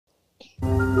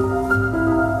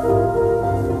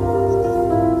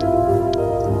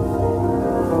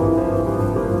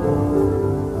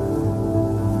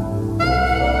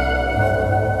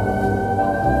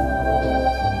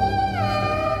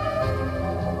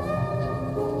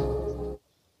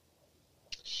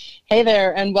Hey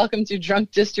there, and welcome to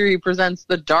Drunk Distery Presents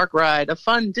The Dark Ride, a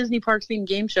fun Disney Parks-themed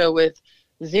game show with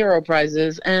 0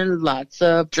 prizes and lots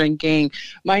of drinking.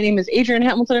 My name is Adrian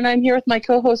Hamilton, and I'm here with my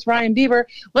co-host Ryan Bieber.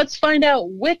 Let's find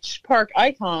out which park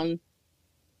icon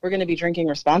we're going to be drinking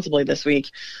responsibly this week.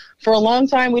 For a long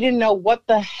time, we didn't know what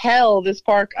the hell this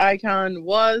park icon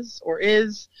was or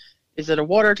is. Is it a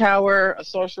water tower, a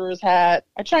sorcerer's hat,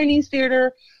 a Chinese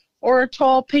theater, or a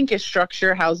tall pinkish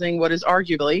structure housing what is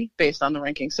arguably, based on the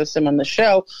ranking system on the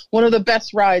show, one of the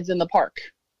best rides in the park?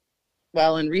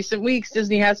 Well, in recent weeks,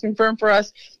 Disney has confirmed for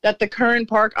us that the current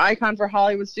park icon for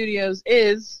Hollywood Studios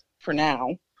is, for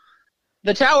now,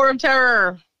 the Tower of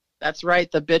Terror. That's right,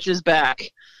 the bitch is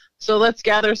back. So let's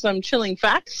gather some chilling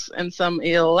facts and some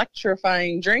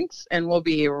electrifying drinks, and we'll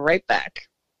be right back.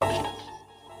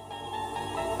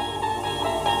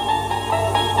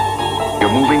 You're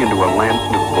moving into a land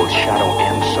of both shadow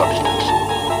and substance.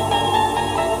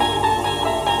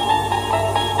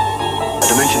 A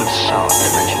dimension of sound, a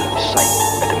dimension of sight,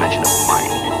 a dimension of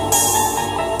mind.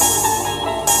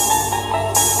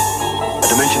 A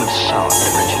dimension of sound, a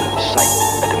dimension of sight,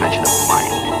 a dimension of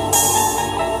mind.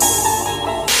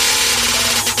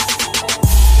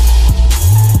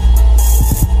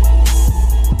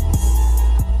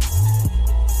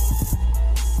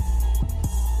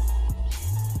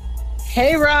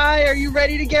 Hey, Rye, are you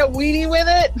ready to get weenie with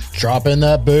it? Dropping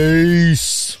that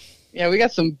bass. Yeah, we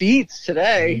got some beats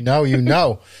today. You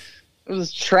know. It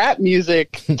was trap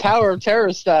music, Tower of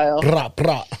Terror style. Brah,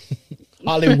 brah.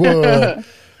 Hollywood.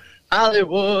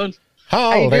 Hollywood.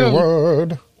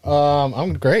 Hollywood.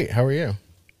 I'm great. How are you?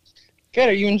 Good.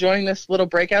 Are you enjoying this little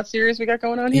breakout series we got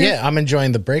going on here? Yeah, I'm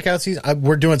enjoying the breakout season.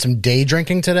 We're doing some day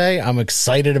drinking today. I'm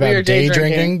excited about day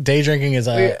drinking. Day drinking is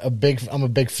I'm a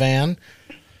big fan.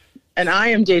 And I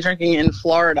am day drinking in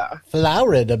Florida.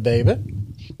 Florida, baby.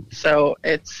 So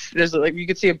there's like, you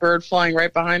can see a bird flying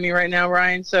right behind me right now,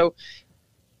 Ryan. So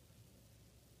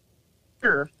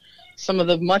some of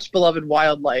the much beloved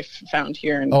wildlife found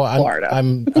here in Florida.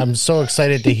 I'm so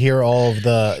excited to hear all of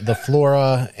the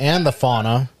flora and the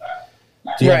fauna.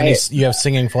 Do you have you have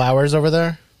singing flowers over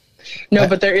there? No,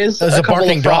 but there's a couple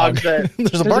barking of frogs. dog.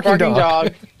 There's a barking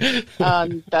dog.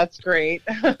 That's great.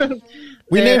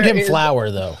 We named him Flower,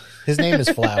 though. His name is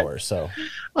Flower, so.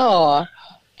 Oh,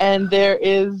 and there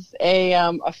is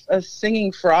a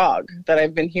singing frog that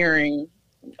I've been hearing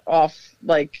off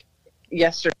like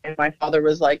yesterday. My father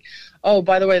was like, "Oh,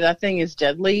 by the way, that thing is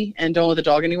deadly, and don't let the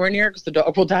dog anywhere near it because the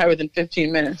dog will die within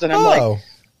 15 minutes." And I'm like,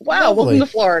 "Wow, lovely. Welcome to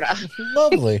Florida."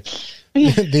 Lovely,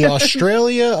 the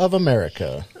Australia of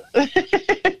America.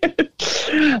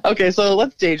 Okay, so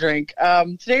let's day drink.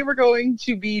 Today we're going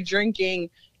to be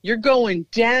drinking. You're going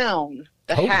down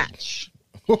the hatch.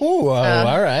 Ooh,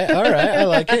 all right. I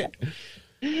like it.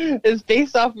 It's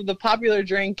based off of the popular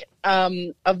drink of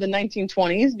the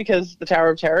 1920s, because the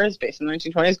Tower of Terror is based in the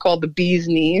 1920s, called the bee's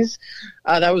knees.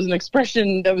 That was an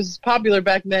expression that was popular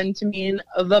back then to mean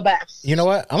the best. You know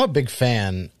what? I'm a big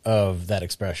fan of that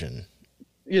expression.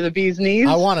 You're the bee's knees?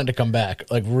 I wanted to come back,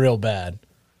 like, real bad.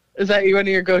 Is that one of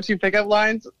your go-to pickup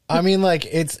lines? I mean, like,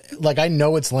 it's like, I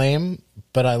know it's lame,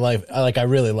 but I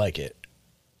really like it.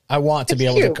 I want to be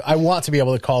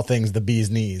able to call things the bee's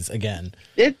knees again.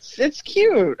 It's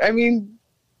cute. I mean,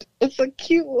 it's a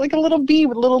cute, like a little bee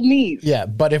with little knees. Yeah,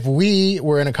 but if we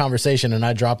were in a conversation and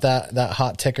I dropped that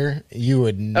hot ticker, you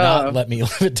would not let me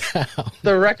live it down.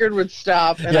 The record would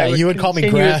stop, and I would you would call me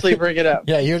continuously bring it up.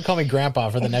 Yeah, you would call me Grandpa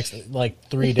for the next like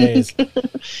 3 days.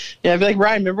 Yeah, I'd be like,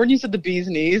 Ryan, remember when you said the bee's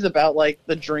knees about like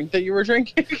the drink that you were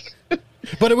drinking?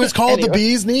 But it was called the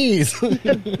bee's knees.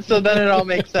 So then it all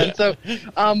makes sense. So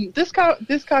this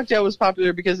cocktail was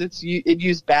popular because it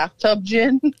used bathtub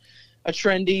gin, a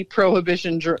trendy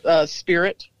prohibition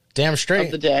spirit. Damn straight.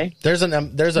 Of the day. There's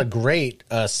a great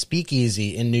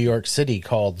speakeasy in New York City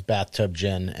called Bathtub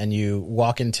Gin, and you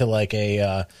walk into like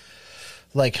a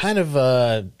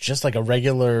just like a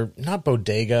regular, not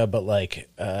bodega, but like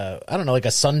I don't know, like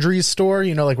a sundries store,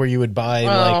 you know, like where you would buy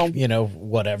like, you know,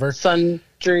 whatever.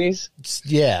 Sundries.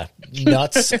 Yeah,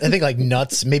 nuts. I think like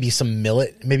nuts, maybe some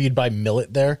millet. Maybe you'd buy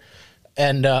millet there.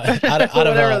 And out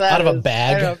of a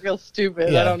bag. I don't feel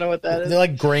stupid. Yeah. I don't know what that is. They're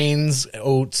like grains,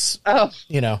 oats. Oh,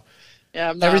 you know,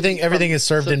 yeah. Everything is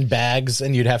served in bags,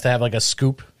 and you'd have to have like a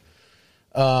scoop.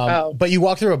 But you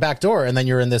walk through a back door, and then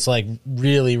you're in this like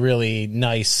really, really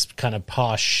nice kind of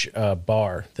posh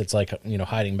bar that's like, you know,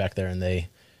 hiding back there, and they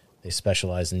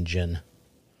specialize in gin.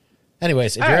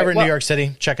 Anyways, if you're ever in New York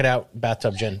City, check it out.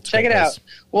 Bathtub Gin. Check it out.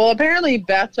 Well, apparently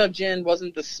Bathtub Gin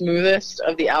wasn't the smoothest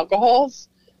of the alcohols.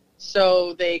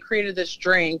 So they created this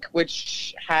drink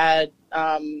which had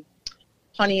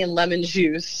honey and lemon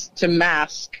juice to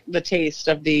mask the taste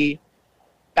of the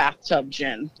bathtub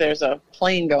gin. There's a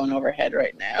plane going overhead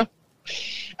right now.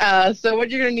 So what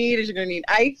you're going to need is you're going to need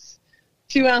ice,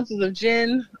 2 ounces of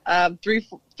gin,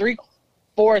 3/4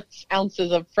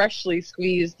 ounces of freshly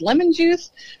squeezed lemon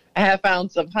juice, a half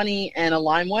ounce of honey, and a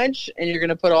lime wedge. And you're going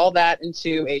to put all that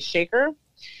into a shaker,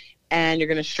 and you're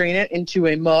going to strain it into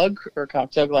a mug or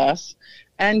cocktail glass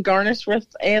and garnish with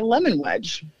a lemon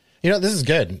wedge. You know, this is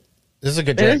good. This is a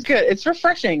good drink. It is good. It's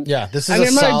refreshing. Yeah, this is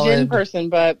I'm not a gin person,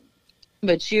 but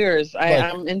cheers.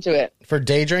 I'm into it. For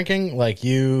day drinking, like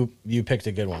you picked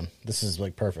a good one. This is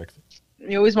like perfect.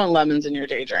 You always want lemons in your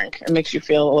day drink. It makes you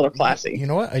feel a little classy. You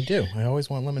know what? I do. I always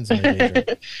want lemons in my day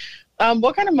drink.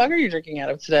 What kind of mug are you drinking out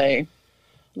of today,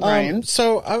 Ryan?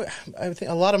 So I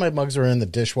think a lot of my mugs are in the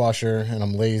dishwasher, and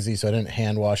I'm lazy, so I didn't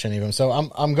hand wash any of them. So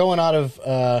I'm going out of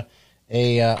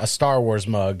a Star Wars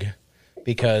mug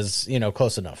because, you know,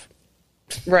 close enough.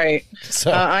 Right. So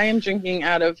I am drinking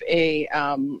out of a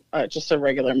just a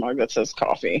regular mug that says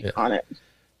coffee on it.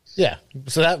 Yeah.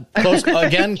 So that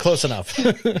close enough.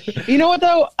 You know what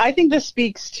though? I think this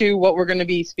speaks to what we're going to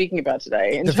be speaking about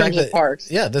today in terms of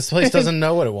parks. Yeah, this place doesn't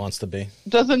know what it wants to be.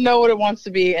 Doesn't know what it wants to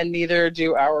be, and neither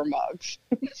do our mugs.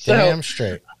 So, damn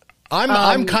straight.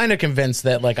 I'm kind of convinced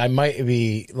that like I might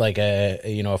be like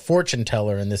a fortune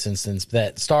teller in this instance,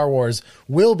 that Star Wars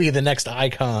will be the next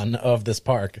icon of this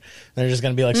park. They're just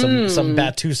going to be like some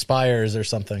Batu spires or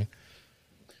something.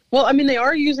 Well, I mean, they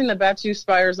are using the Batu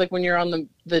spires like when you're on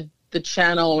the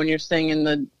channel, when you're staying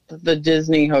in the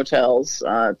Disney hotels.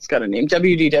 It's got a name,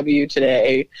 WDW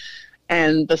today,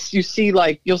 and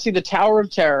you'll see the Tower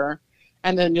of Terror,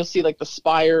 and then you'll see like the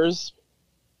spires.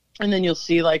 And then you'll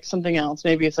see like something else.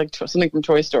 Maybe it's like something from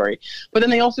Toy Story. But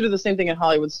then they also do the same thing at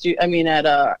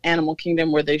at Animal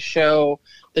Kingdom, where they show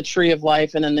the Tree of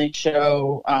Life, and then they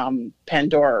show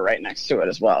Pandora right next to it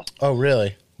as well. Oh,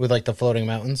 really? With like the floating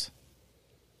mountains?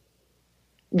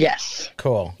 Yes.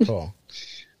 Cool. So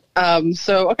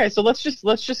let's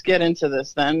just get into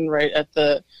this then, right at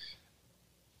the.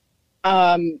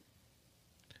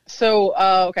 So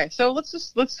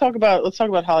let's talk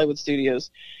about Hollywood Studios.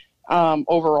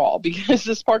 Overall, because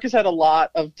this park has had a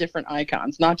lot of different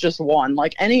icons, not just one.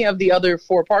 Like any of the other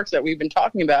 4 parks that we've been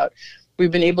talking about,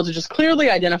 we've been able to just clearly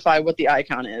identify what the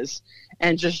icon is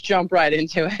and just jump right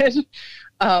into it.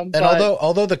 And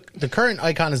although the current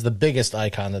icon is the biggest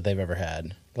icon that they've ever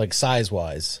had, like size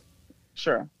wise,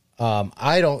 sure.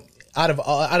 I don't out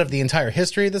of the entire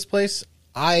history of this place,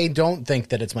 I don't think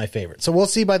that it's my favorite. So we'll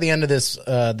see by the end of this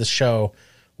show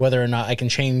whether or not I can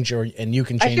change and you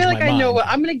can change my mind. I feel like I know what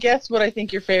I'm going to guess what I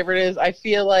think your favorite is. I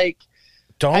feel like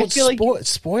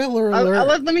spoiler alert.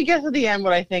 Let me guess at the end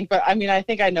what I think, but I mean I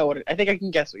think I know I think I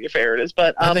can guess what your favorite is,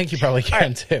 but I think you probably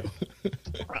can too.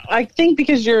 I think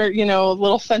because you're, a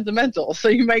little sentimental, so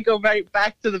you might go right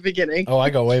back to the beginning. Oh,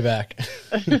 I go way back.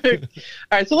 All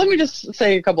right, so let me just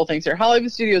say a couple things here.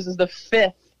 Hollywood Studios is the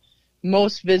 5th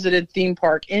most visited theme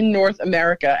park in North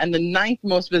America and the 9th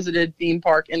most visited theme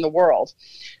park in the world.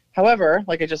 However,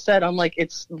 like I just said, unlike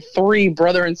its 3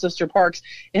 brother and sister parks,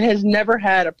 it has never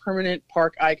had a permanent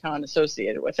park icon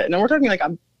associated with it. Now we're talking like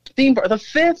a theme park, the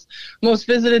 5th most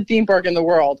visited theme park in the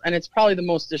world, and it's probably the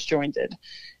most disjointed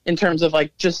in terms of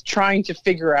like just trying to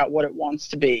figure out what it wants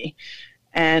to be.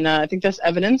 And I think that's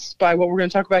evidenced by what we're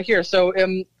going to talk about here. So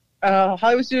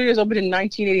Hollywood Studios opened in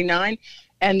 1989,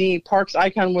 and the park's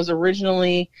icon was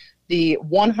originally the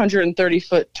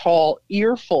 130-foot tall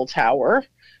Earful Tower.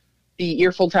 The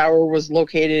Earful Tower was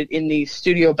located in the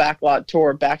studio backlot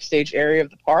tour backstage area of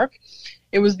the park.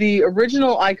 It was the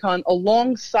original icon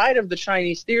alongside of the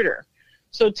Chinese Theater.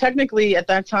 So technically, at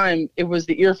that time, it was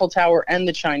the Earful Tower and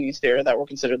the Chinese Theater that were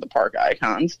considered the park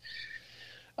icons.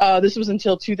 This was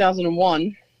until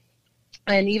 2001.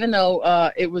 And even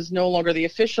though it was no longer the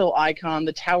official icon,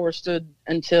 the tower stood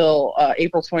until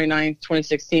April 29th,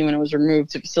 2016, when it was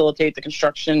removed to facilitate the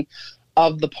construction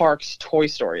of the park's Toy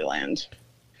Story Land.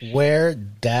 Where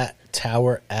that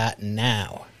tower at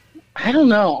now? I don't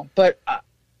know, but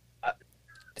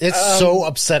it's so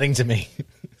upsetting to me.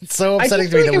 It's so upsetting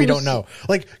to me that we don't know.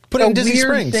 Like, put it in Disney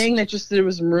Springs. Weird thing that just it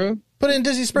was removed. Put it in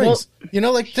Disney Springs.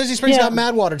 Well, like Disney Springs got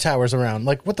Mad Water towers around.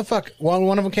 Like, what the fuck?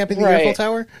 One of them can't be the Eiffel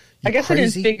Tower. I guess crazy? I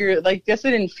didn't figure. Like, guess I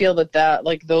didn't feel that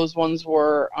like those ones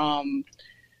were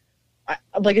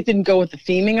like it didn't go with the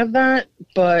theming of that,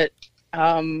 but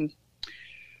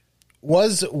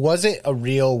was it a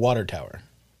real water tower?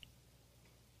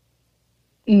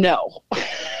 No.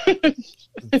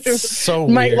 It's so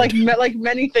weird. Like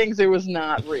many things, it was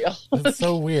not real. It's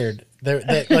so weird.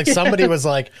 Like somebody was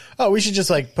like, "Oh, we should just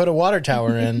like put a water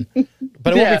tower in,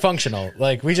 but it won't be functional.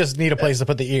 Like we just need a place to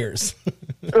put the ears."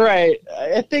 Right.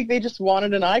 I think they just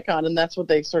wanted an icon, and that's what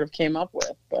they sort of came up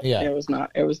with. But Yeah. it was not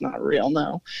real,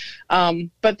 no.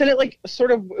 But then it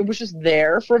it was just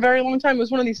there for a very long time. It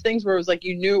was one of these things where it was like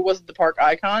you knew it wasn't the park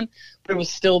icon, but it was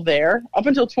still there up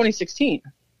until 2016.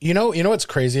 You know what's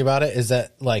crazy about it is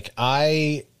that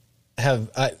I'm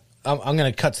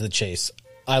going to cut to the chase.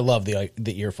 I love the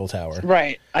Earful Tower.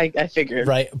 Right. I figured.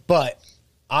 Right. But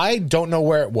I don't know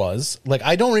where it was.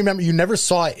 I don't remember. You never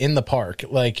saw it in the park.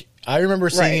 I remember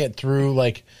seeing it through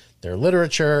their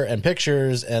literature and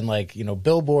pictures and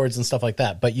billboards and stuff like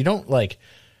that. But you don't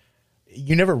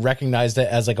you never recognized it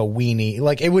as a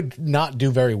weenie. It would not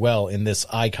do very well in this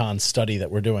icon study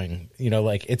that we're doing.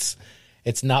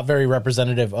 It's not very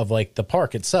representative of the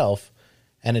park itself,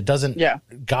 and it doesn't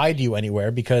guide you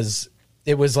anywhere because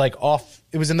it was off.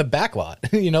 It was in the back lot.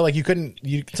 It's not like you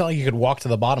could walk to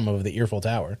the bottom of the Earful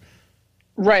Tower.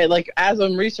 Right. As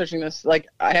I'm researching this,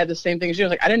 I had the same thing as you.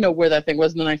 I didn't know where that thing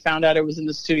was, and then I found out it was in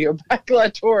the studio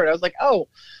backlot tour, and I was like, oh,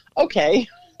 okay.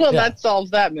 Well, that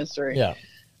solves that mystery. Yeah.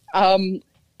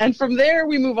 And from there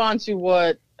we move on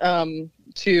to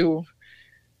to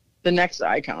the next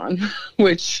icon,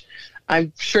 which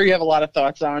I'm sure you have a lot of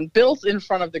thoughts on. Built in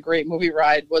front of the Great Movie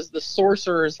Ride was the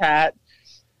Sorcerer's Hat,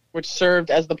 which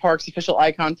served as the park's official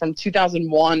icon from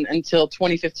 2001 until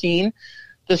 2015.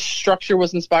 The structure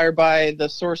was inspired by the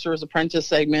Sorcerer's Apprentice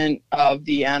segment of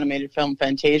the animated film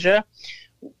Fantasia.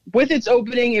 With its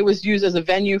opening, it was used as a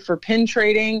venue for pin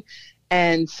trading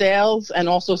and sales, and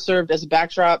also served as a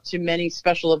backdrop to many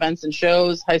special events and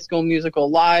shows. High School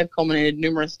Musical Live culminated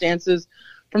numerous dances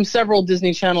from several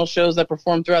Disney Channel shows that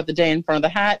performed throughout the day in front of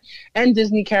the hat, and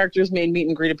Disney characters made meet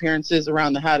and greet appearances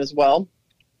around the hat as well.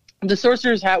 The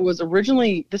Sorcerer's Hat was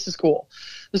originally, this is cool,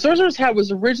 the Sorcerer's Hat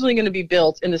was originally going to be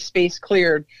built in the space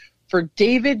cleared for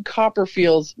David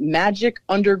Copperfield's Magic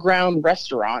Underground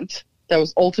restaurant that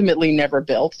was ultimately never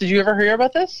built. Did you ever hear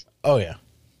about this? Oh, yeah.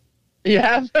 You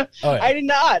have? Oh, yeah. I did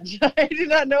not. I did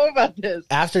not know about this.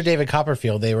 After David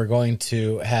Copperfield, they were going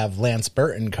to have Lance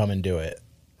Burton come and do it,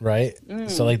 right?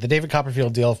 So, the David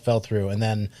Copperfield deal fell through, and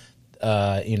then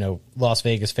Las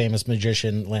Vegas famous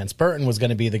magician Lance Burton was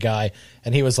going to be the guy,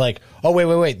 and he was like, "Oh,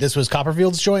 wait, this was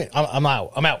Copperfield's joint. I'm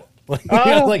out.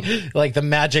 The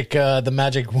magic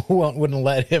wouldn't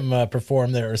let him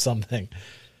perform there or something.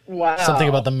 Wow, something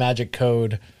about the magic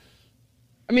code.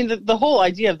 I mean, the whole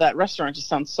idea of that restaurant just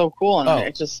sounds so cool, and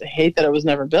I just hate that it was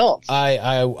never built.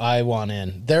 I want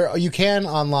in there. You can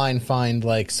online find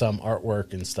some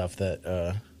artwork and stuff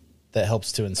that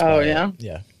helps to inspire. Oh yeah,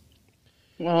 yeah.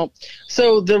 Well,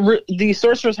 so the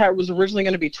Sorcerer's Hat was originally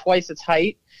going to be twice its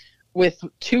height, with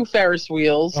 2 Ferris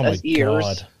wheels as ears.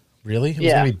 God. Really? It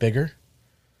was going to be bigger?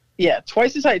 Yeah,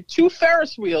 twice its height. 2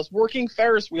 Ferris wheels, working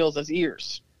Ferris wheels as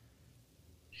ears.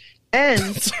 And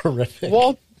that's horrific.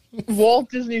 Walt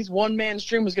Disney's one-man's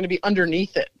dream was going to be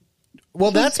underneath it.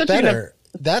 Well, that's better.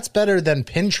 That's better than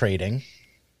pin trading.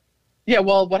 Yeah,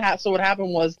 well, what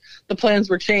happened was the plans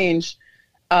were changed,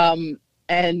 and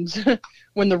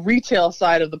when the retail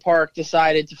side of the park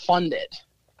decided to fund it,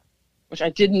 which I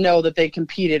didn't know that they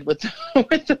competed with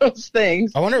those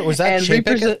things. I wonder, was that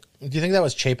Chapek? Do you think that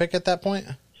was Chapek at that point?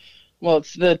 Well,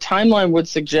 the timeline would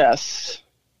suggest,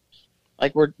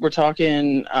 we're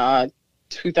talking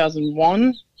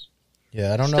 2001.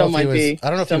 Yeah, I don't know if he was. I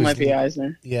don't know if he was. Might be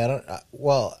Eisner. Yeah,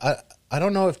 I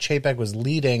don't know if Chapek was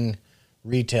leading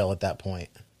retail at that point.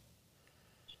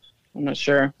 I'm not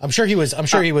sure. I'm sure he was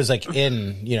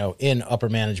in upper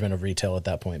management of retail at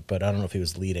that point, but I don't know if he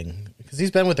was leading because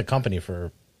he's been with the company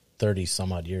for 30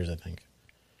 some odd years, I think.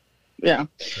 Yeah.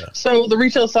 So the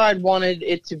retail side wanted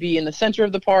it to be in the center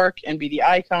of the park and be the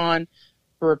icon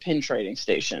for a pin trading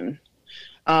station.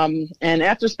 And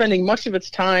after spending much of its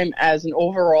time as an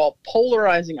overall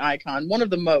polarizing icon, one of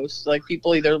the most,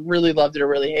 people either really loved it or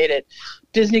really hate it,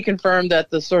 Disney confirmed that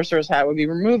the Sorcerer's Hat would be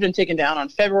removed and taken down on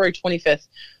February 25th,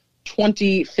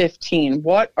 2015.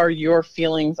 What are your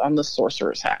feelings on the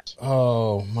Sorcerer's Hat?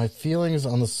 Oh, my feelings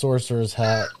on the Sorcerer's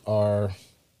Hat are,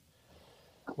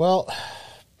 well,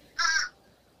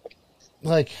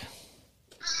 got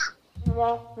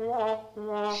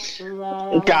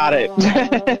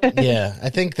it. Yeah,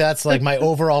 I think that's my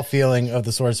overall feeling of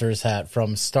the Sorcerer's Hat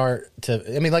from start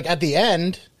to, I mean, at the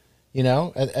end,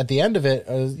 at the end of it,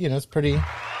 it's pretty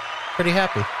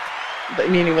happy.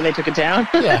 Meaning when they took it down?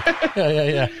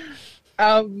 Yeah.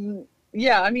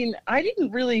 Yeah, I mean, I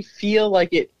didn't really feel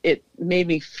like it made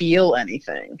me feel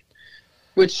anything,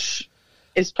 which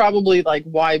is probably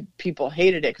why people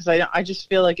hated it, because I just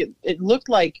feel like it looked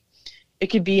like it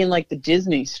could be in the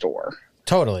Disney store.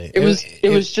 Totally. It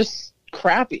was just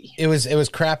crappy. It was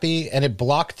crappy, and it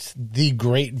blocked the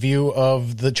great view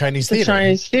of the Chinese theater.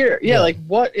 Chinese theater. Yeah, like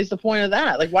what is the point of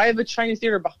that? Like, why have a Chinese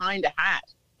theater behind a hat?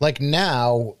 Like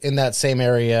now in that same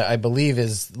area, I believe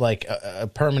is like a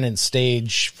permanent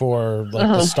stage for like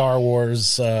the Star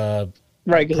Wars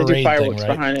right, because they do fireworks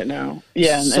behind it now.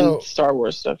 Yeah, and Star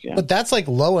Wars stuff, yeah. But that's like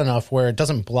low enough where it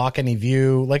doesn't block any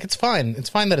view. Like it's fine. It's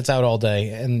fine that it's out all day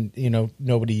and, you know,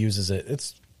 nobody uses it.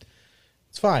 It's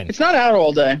fine. It's not out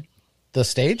all day. The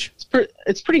stage?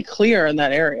 It's pretty clear in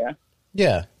that area.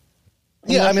 Yeah.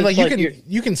 Yeah, I mean, like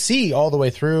you can see all the way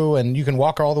through, and you can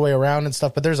walk all the way around and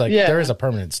stuff. But there is a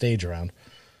permanent stage around,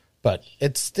 but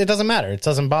it doesn't matter. It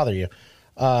doesn't bother you.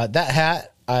 That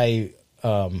hat,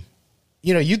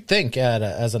 you'd think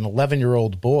as an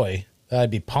 11-year-old boy that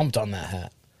I'd be pumped on that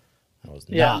hat. I was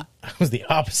not. I was the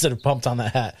opposite of pumped on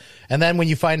that hat. And then when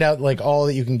you find out like all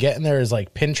that you can get in there is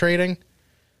like pin trading,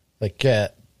 like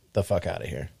get the fuck out of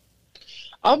here.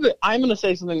 I'm going to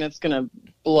say something that's going to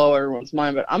blow everyone's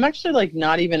mind, but I'm actually like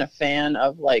not even a fan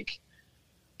of like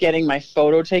getting my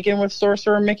photo taken with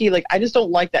Sorcerer Mickey. Like I just don't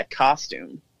like that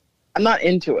costume. I'm not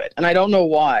into it, and I don't know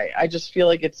why. I just feel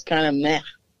like it's kind of meh.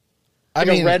 Like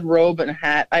a red robe and a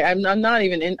hat. I'm not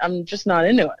even in. I'm just not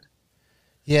into it.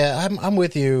 Yeah, I'm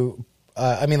with you.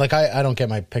 I mean, like I don't get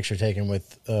my picture taken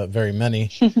with very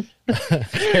many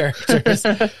characters.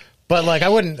 But like I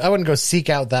wouldn't go seek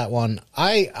out that one.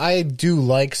 I do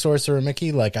like Sorcerer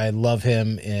Mickey. Like I love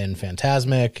him in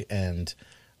Fantasmic, and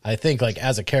I think like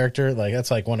as a character, like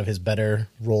that's like one of his better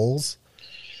roles.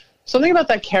 Something about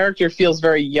that character feels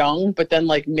very young, but then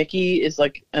like Mickey is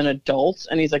like an adult,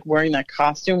 and he's like wearing that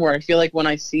costume. Where I feel like when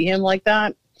I see him like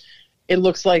that, it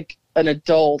looks like an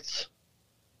adult,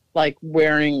 like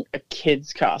wearing a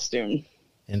kid's costume.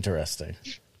 Interesting.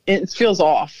 It feels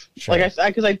off. Sure. Like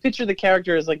because I picture the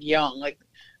character as like young, like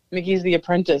Mickey's the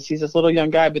apprentice. He's this little young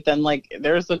guy, but then like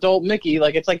there's adult Mickey.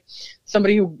 Like it's like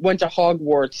somebody who went to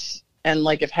Hogwarts, and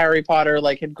like if Harry Potter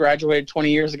like had graduated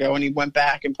 20 years ago and he went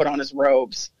back and put on his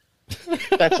robes.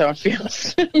 That's how it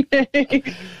feels.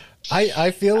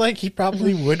 I feel like he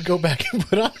probably would go back and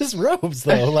put on his robes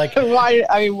though. Like why?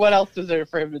 I mean, what else is there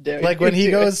for him to do? Like when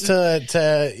he goes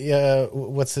to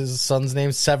what's his son's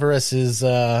name? Severus's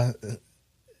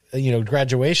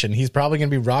graduation, he's probably going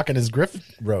to be rocking his Griff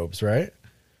robes, right?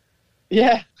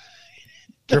 Yeah.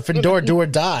 Gryffindor, do or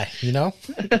die, you know?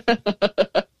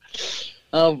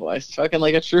 Oh, boy. It's fucking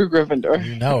like a true Gryffindor.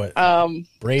 You know it.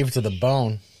 Brave to the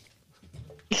bone.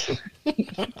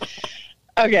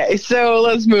 Okay, so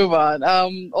let's move on.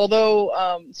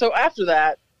 So after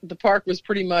that, the park was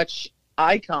pretty much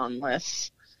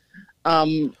iconless.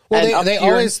 They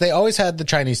always had the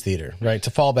Chinese theater, right,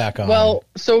 to fall back on. Well,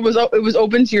 so it was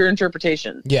open to your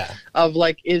interpretation. Yeah. Of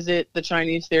like, is it the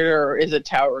Chinese theater or is it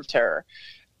Tower of Terror?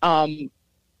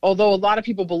 Although a lot of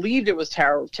people believed it was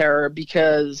Tower of Terror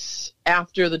because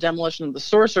after the demolition of the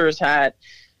Sorcerer's Hat,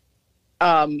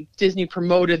 Disney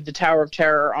promoted the Tower of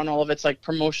Terror on all of its like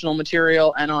promotional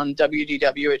material, and on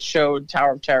WDW it showed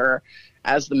Tower of Terror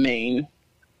as the main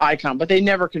icon, but they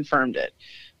never confirmed it.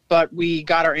 But we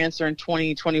got our answer in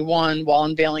 2021 while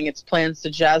unveiling its plans to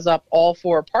jazz up all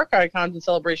 4 park icons in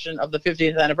celebration of the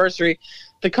 50th anniversary.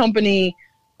 The company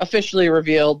officially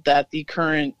revealed that the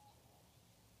current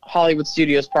Hollywood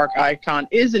Studios park icon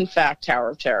is in fact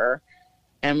Tower of Terror,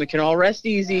 and we can all rest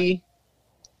easy,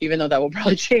 even though that will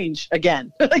probably change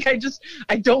again. Like I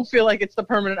don't feel like it's the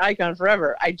permanent icon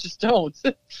forever. I just don't.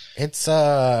 It's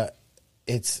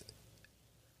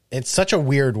such a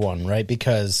weird one, right?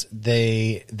 Because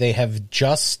they have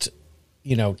just,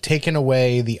 taken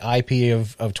away the IP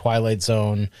of Twilight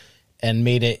Zone and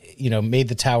made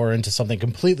the tower into something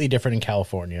completely different in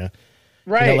California.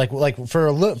 Right. Like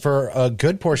for a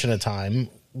good portion of time,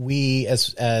 we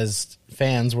as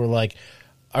fans were like,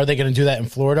 are they going to do that in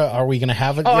Florida? Are we going to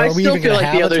have it? Are we even going to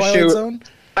have a Twilight Zone?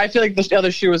 I feel like the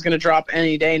other shoe is going to drop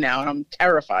any day now, and I'm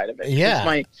terrified of it. Yeah. It's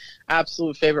my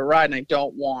absolute favorite ride, and I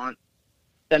don't want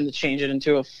them to change it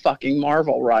into a fucking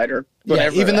Marvel ride or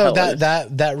whatever. Yeah, even though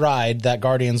that ride, that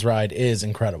Guardians ride, is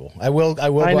incredible. I will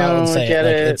go out and say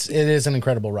it is an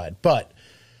incredible ride. But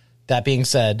that being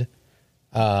said,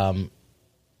 I'm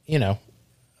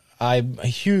a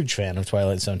huge fan of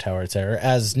Twilight Zone Tower of Terror,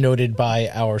 as noted by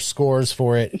our scores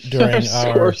for it during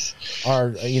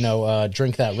our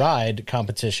Drink That Ride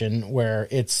competition, where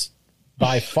it's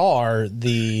by far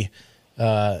the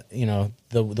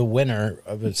winner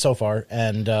of it so far,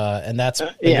 and that's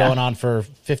been going on for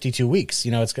 52 weeks.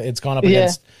 It's gone up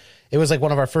against. It was like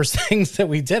one of our first things that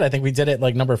we did. I think we did it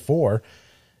like number 4.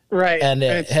 Right. And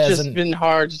it's just been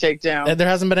hard to take down. And there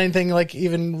hasn't been anything like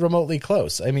even remotely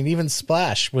close. I mean, even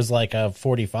Splash was like a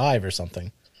 45 or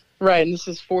something. Right, and this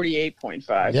is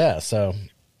 48.5. Yeah, so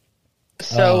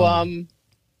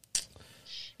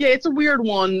yeah, it's a weird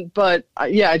one, but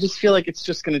I just feel like it's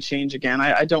just going to change again.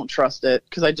 I don't trust it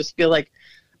because I just feel like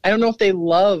I don't know if they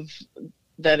love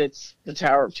that it's the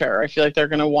Tower of Terror. I feel like they're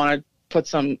going to want to put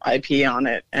some IP on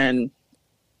it, and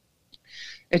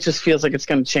it just feels like it's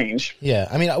going to change. Yeah,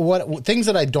 I mean, what things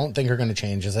that I don't think are going to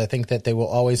change is I think that they will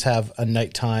always have a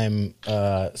nighttime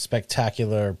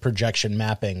spectacular projection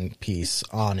mapping piece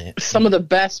on it. Some of the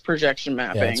best projection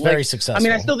mapping. Yeah, it's very successful. I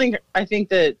mean, I think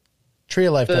that Tree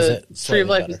of Life does it. Tree of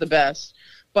Life better. is the best,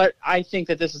 but I think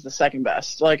that this is the second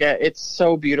best. Like, it's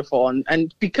so beautiful,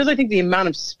 and because I think the amount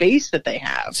of space that they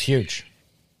have, it's huge.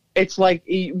 It's like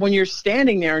when you're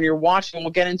standing there and you're watching.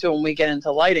 We'll get into it when we get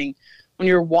into lighting. When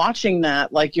you're watching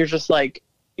that, like, you're just like,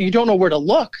 you don't know where to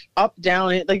look, up,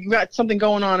 down. Like, you've got something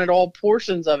going on at all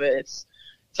portions of it. It's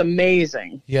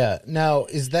amazing. Yeah. Now,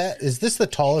 is this the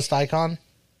tallest icon?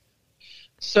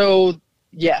 So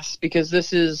yes, because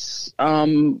this is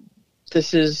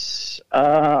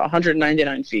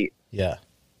 199 feet. Yeah.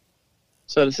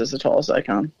 So this is the tallest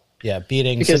icon. Yeah,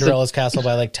 beating Cinderella's castle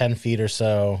by like 10 feet or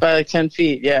so. By like 10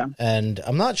 feet, yeah. And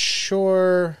I'm not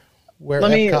sure where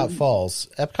Epcot falls.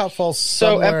 Epcot falls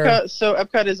somewhere.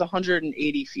 Epcot is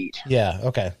 180 feet. Yeah,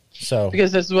 okay. So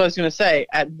because this is what I was going to say.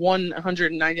 At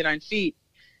 199 feet,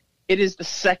 it is the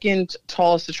second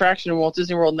tallest attraction in Walt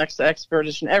Disney World next to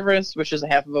Expedition Everest, which is a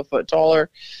half of a foot taller.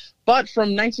 But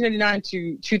from 1999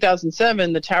 to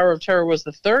 2007, the Tower of Terror was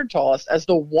the third tallest, as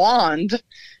the wand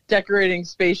decorating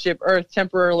Spaceship Earth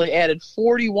temporarily added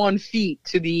 41 feet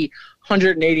to the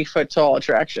 180-foot tall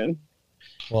attraction.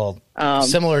 Well,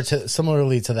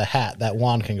 similarly to the hat, that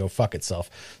wand can go fuck itself.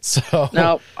 So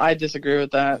no, I disagree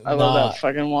with that. I love that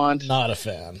fucking wand. Not a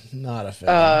fan.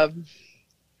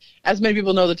 As many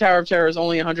people know, the Tower of Terror is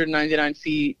only 199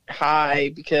 feet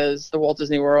high because the Walt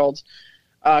Disney World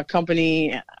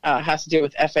company has to deal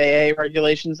with FAA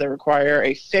regulations that require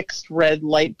a fixed red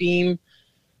light beacon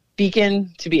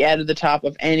to be added to the top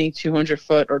of any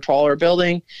 200-foot or taller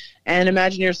building. And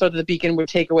imagine yourself that the beacon would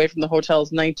take away from the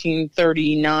hotel's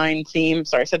 1939 theme.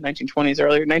 Sorry, I said 1920s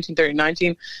earlier.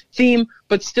 1939 theme,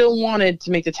 but still wanted to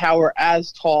make the tower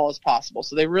as tall as possible.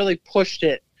 So they really pushed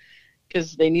it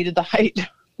because they needed the height.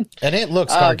 And it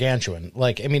looks gargantuan.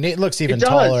 Like, I mean, it looks even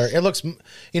taller. It looks,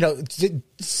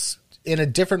 in a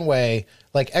different way.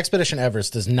 Like, Expedition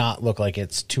Everest does not look like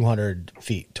it's 200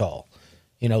 feet tall.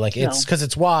 It's because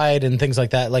it's wide and things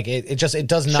like that. Like, it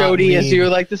does not. Chody, as you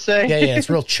would like to say. Yeah, it's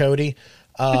real chody.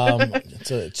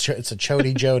 It's a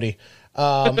chody jody.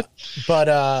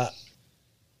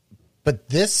 But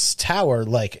this tower,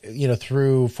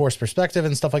 through forced perspective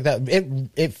and stuff like that,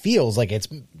 it feels like it's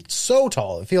so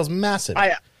tall. It feels massive.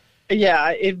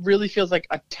 Yeah, it really feels like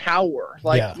a tower.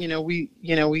 Like,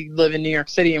 we live in New York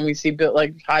City and we see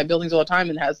high buildings all the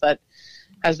time, and has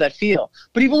that feel.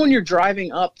 But even when you're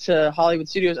driving up to Hollywood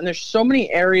Studios, and there's so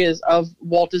many areas of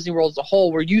Walt Disney World as a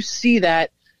whole where you see that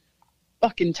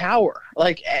fucking tower.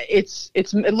 Like,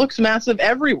 it looks massive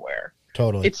everywhere.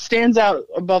 Totally. It stands out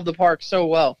above the park so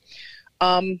well.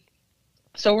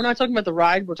 So we're not talking about the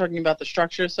ride, we're talking about the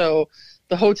structure. So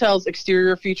the hotel's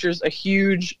exterior features a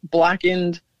huge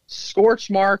blackened scorch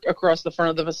mark across the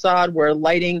front of the facade where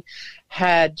lighting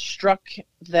had struck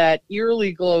that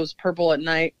eerily glows purple at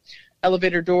night.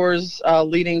 Elevator doors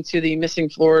leading to the missing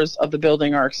floors of the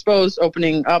building are exposed,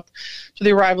 opening up to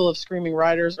the arrival of screaming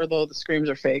riders, although the screams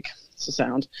are fake. It's a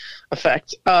sound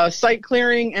effect. Site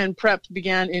clearing and prep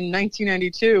began in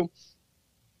 1992.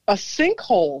 A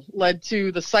sinkhole led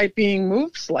to the site being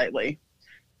moved slightly.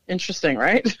 Interesting,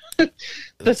 right?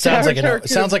 It sounds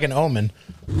like an omen.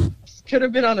 Could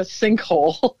have been on a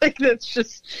sinkhole. Like, that's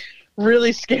just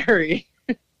really scary.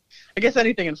 I guess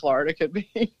anything in Florida could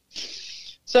be.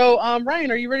 So,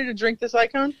 Ryan, are you ready to drink this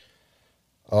icon?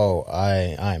 Oh,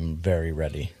 I'm very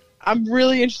ready. I'm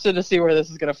really interested to see where this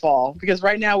is going to fall, because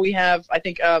right now we have, I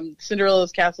think,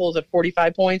 Cinderella's Castle is at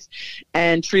 45 points,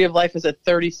 and Tree of Life is at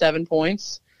 37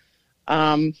 points.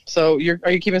 So,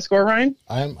 are you keeping score, Ryan?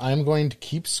 I'm going to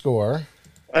keep score.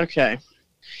 Okay.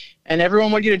 And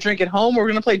everyone want you to drink at home. We're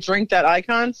going to play Drink That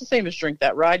Icon. It's the same as Drink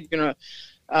That Ride. You're going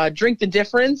to drink the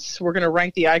difference. We're going to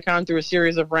rank the icon through a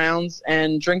series of rounds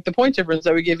and drink the point difference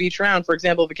that we give each round. For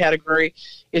example, if a category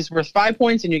is worth 5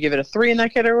 points and you give it a 3 in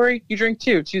that category, you drink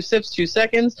 2 sips, 2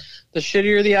 seconds. The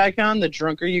shittier the icon, the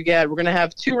drunker you get. We're going to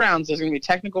have 2 rounds. There's going to be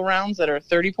technical rounds that are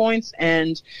 30 points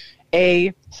and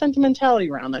a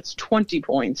sentimentality round that's 20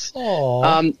 points.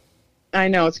 Aww. I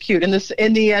know, it's cute. In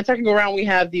the technical round, we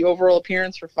have the overall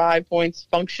appearance for 5 points,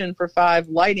 function for 5,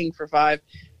 lighting for 5,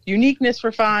 Uniqueness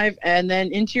for 5, and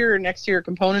then interior and exterior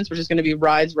components, which is going to be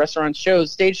rides, restaurants,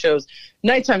 shows, stage shows,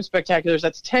 nighttime spectaculars.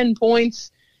 That's 10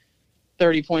 points,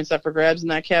 30 points up for grabs in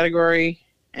that category,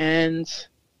 and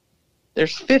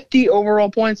there's 50 overall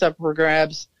points up for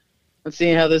grabs. Let's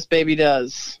see how this baby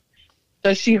does.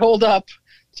 Does she hold up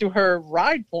to her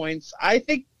ride points?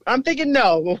 I'm thinking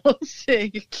no. We'll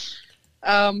see.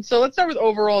 So let's start with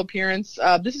overall appearance.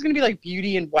 This is going to be like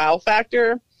beauty and wow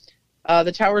factor.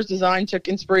 The tower's design took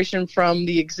inspiration from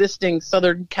the existing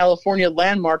Southern California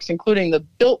landmarks, including the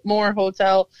Biltmore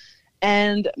Hotel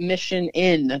and Mission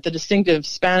Inn. The distinctive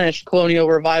Spanish colonial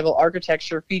revival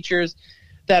architecture features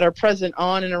that are present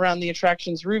on and around the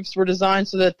attraction's roofs were designed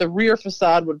so that the rear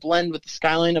facade would blend with the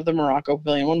skyline of the Morocco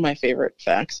Pavilion, one of my favorite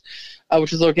facts,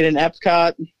 which is located in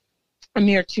Epcot, a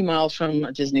mere 2 miles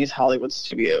from Disney's Hollywood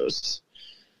Studios.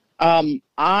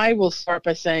 I will start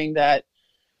by saying that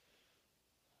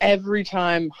every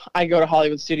time I go to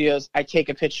Hollywood Studios, I take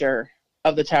a picture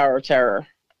of the Tower of Terror,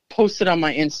 post it on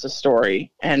my Insta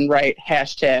story, and write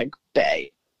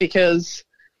 #Bay, because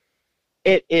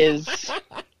it is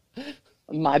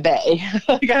my bay.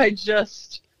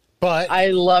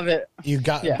 I love it.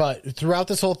 But throughout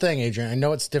this whole thing, Adrian, I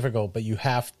know it's difficult, but you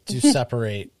have to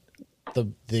separate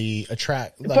the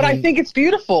attract. I think it's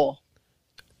beautiful.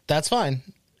 That's fine.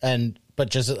 But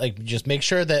just make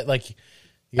sure that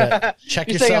you gotta check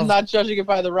You're yourself. saying I'm not judging it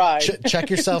by the ride. Check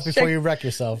yourself before you wreck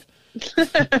yourself.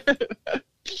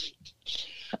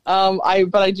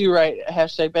 I do write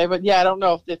 #Bay, but yeah, I don't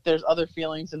know if there's other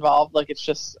feelings involved. I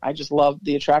just love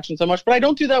the attraction so much, but I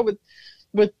don't do that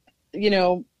with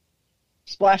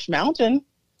Splash Mountain.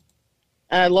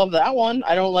 And I love that one.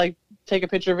 I don't take a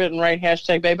picture of it and write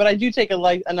 #Bay, but I do take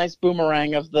a nice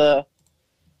boomerang of the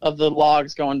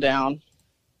logs going down.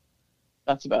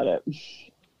 That's about it.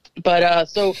 But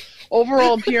so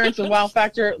overall appearance and wow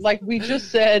factor, like we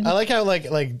just said. I like how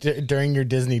during your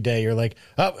Disney day, you're like,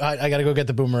 oh, I got to go get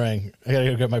the boomerang. I got to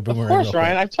go get my boomerang. Of course,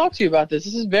 Ryan. I've talked to you about this.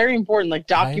 This is very important.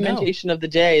 Documentation of the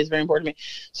day is very important to me.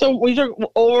 So we talk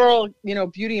overall,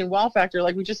 beauty and wow factor.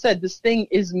 Like we just said, this thing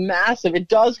is massive. It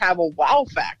does have a wow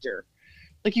factor.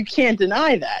 You can't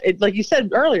deny that. It, like you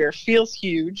said earlier, feels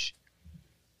huge.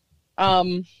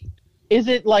 Is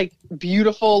it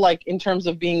beautiful, in terms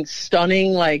of being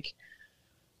stunning? I'm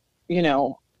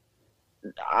going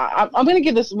to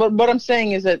give this, what I'm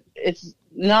saying is that it's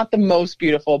not the most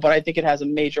beautiful, but I think it has a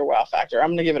major wow factor. I'm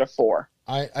going to give it a 4.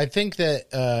 I think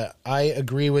that I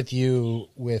agree with you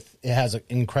with it has an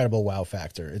incredible wow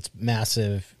factor. It's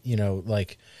massive, the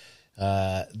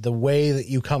way that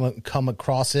you come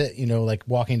across it,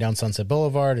 walking down Sunset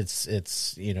Boulevard, it's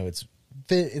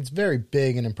very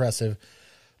big and impressive.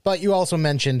 But you also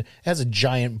mentioned it has a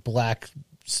giant black,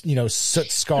 soot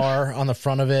scar on the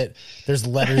front of it. There's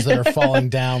letters that are falling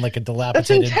down like a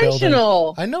dilapidated That's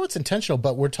intentional. building. I know it's intentional,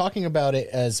 but we're talking about it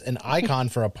as an icon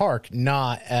for a park,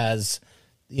 not as,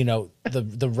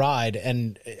 the ride.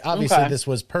 And obviously this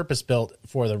was purpose built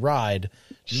for the ride,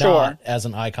 not as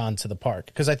an icon to the park.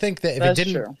 Because I think that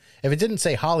if it didn't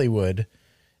say Hollywood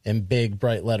in big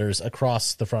bright letters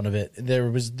across the front of it,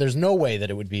 there's no way that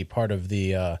it would be part of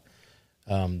the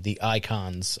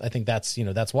icons. I think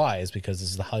that's why, is because this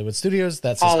is the Hollywood Studios.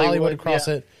 That's Hollywood across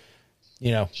it.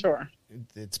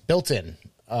 It's built in.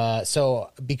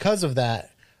 So because of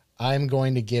that, I'm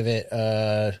going to give it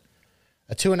a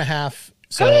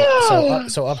 2.5.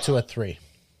 So up to a 3.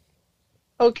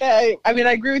 Okay. I mean,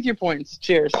 I agree with your points.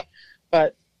 Cheers.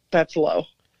 But that's low.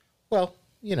 Well,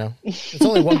 it's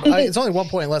only one. It's only 1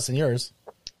 point less than yours.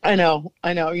 I know.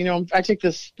 I take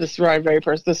this ride very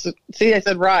personally. See, I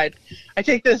said ride. I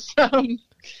take this. I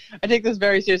take this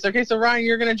very serious. Okay, so Ryan,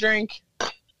 you're gonna drink.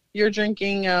 You're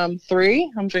drinking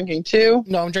 3. I'm drinking 2.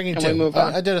 No, I'm drinking 2. We move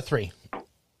on. I did a 3.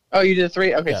 Oh, you did a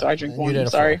 3. Okay, so I drink 1. I'm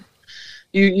sorry. 4.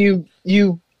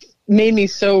 You made me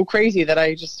so crazy that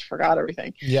I just forgot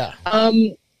everything. Yeah.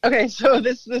 Okay, so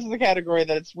this is the category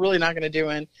that it's really not going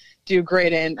to do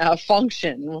great in.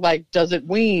 Function, does it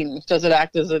wean? Does it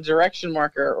act as a direction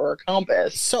marker or a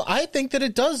compass? So I think that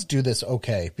it does do this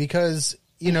okay because,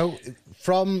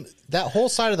 from that whole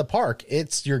side of the park,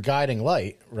 it's your guiding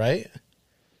light, right?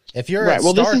 If you're at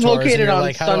Star this is Tours located and you're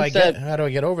on Sunset. How do I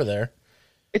get over there?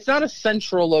 It's not a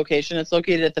central location. It's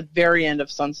located at the very end of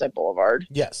Sunset Boulevard.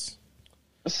 Yes.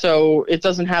 So it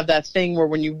doesn't have that thing where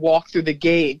when you walk through the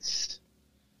gates,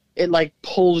 it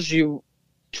pulls you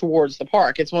towards the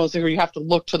park. It's one of those things where you have to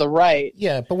look to the right.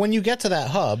 Yeah, but when you get to that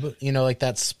hub,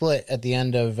 that split at the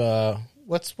end of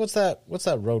what's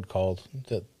that road called?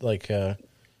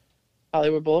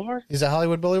 Hollywood Boulevard? Is that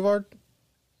Hollywood Boulevard?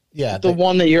 Yeah. The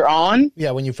one that you're on? Yeah,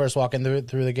 when you first walk in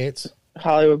through the gates.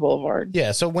 Hollywood Boulevard.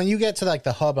 Yeah, so when you get to like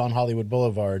the hub on Hollywood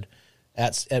Boulevard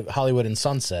at Hollywood and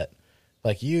Sunset,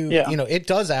 like it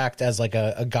does act as like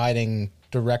a guiding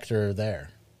director there.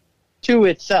 To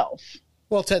itself.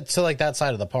 Well, to like that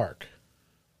side of the park.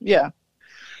 Yeah.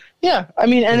 Yeah. I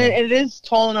mean, and it is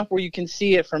tall enough where you can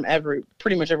see it from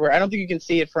pretty much everywhere. I don't think you can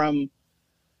see it from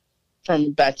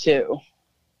Batu.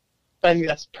 But I think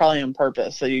that's probably on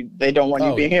purpose. So they don't want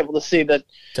you being able to see the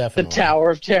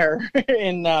Tower of Terror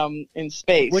in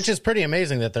space. Which is pretty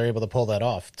amazing that they're able to pull that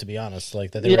off, to be honest.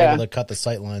 Like that they were able to cut the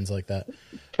sight lines like that.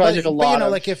 Probably a lot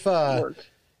of like work.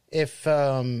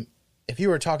 If you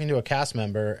were talking to a cast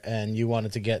member and you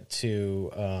wanted to get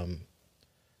to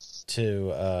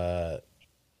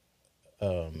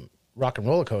Rock and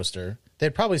Roller Coaster,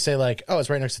 they'd probably say like, "Oh, it's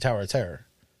right next to Tower of Terror."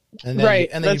 And then,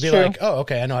 you'd be true. like, "Oh,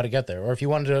 okay, I know how to get there." Or if you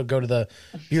wanted to go to the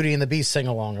Beauty and the Beast sing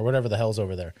along or whatever the hell's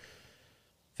over there,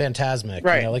 Fantasmic,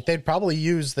 right? Like they'd probably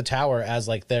use the tower as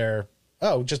like their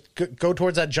just go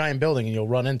towards that giant building and you'll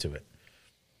run into it,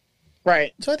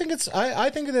 right? So I think I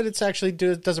think that it's actually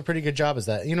does a pretty good job as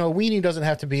that. Weenie doesn't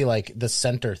have to be like the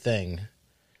center thing,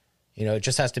 it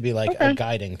just has to be like a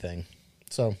guiding thing.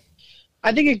 So.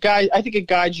 I think it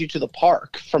guides you to the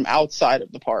park from outside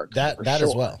of the park. That sure.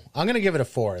 as well. I'm going to give it a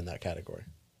 4 in that category.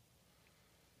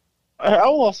 I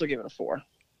will also give it a 4.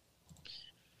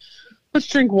 Let's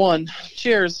drink one.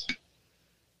 Cheers.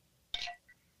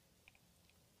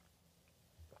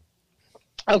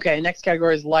 Okay, next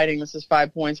category is lighting. This is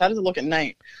 5 points. How does it look at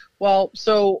night? Well,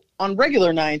 so on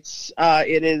regular nights,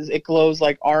 it glows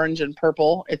like orange and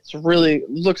purple.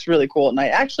 Looks really cool at night.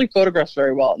 Actually photographs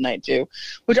very well at night too,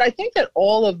 which I think that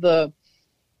all of the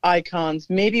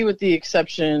icons, maybe with the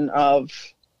exception of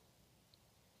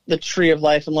the Tree of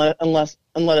Life, unless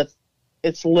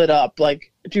it's lit up,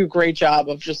 like do a great job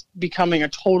of just becoming a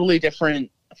totally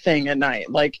different thing at night,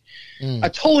 like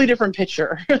a totally different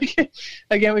picture.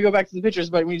 Again, we go back to the pictures,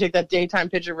 but when you take that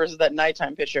daytime picture versus that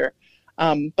nighttime picture,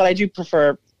 but I do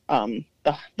prefer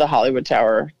the Hollywood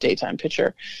Tower daytime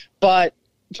picture. But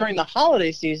during the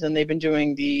holiday season, they've been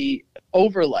doing the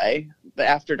overlay, the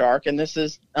After Dark, and this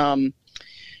is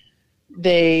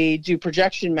they do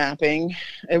projection mapping.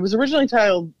 It was originally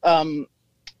titled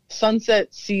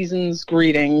Sunset Seasons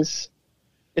Greetings.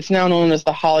 It's now known as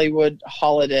the Hollywood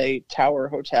Holiday Tower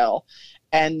Hotel,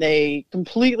 and they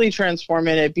completely transform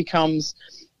it. It becomes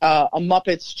a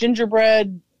Muppets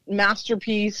gingerbread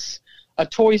masterpiece, a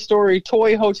Toy Story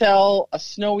toy hotel, a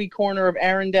snowy corner of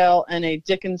Arendelle, and a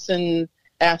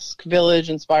Dickinson-esque village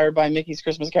inspired by Mickey's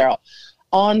Christmas Carol.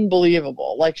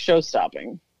 Unbelievable, like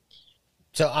show-stopping.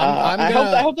 So I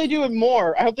hope they do it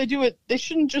more. I hope they do it. They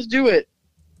shouldn't just do it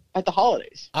at the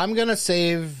holidays. I'm going to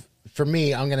save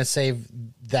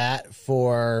that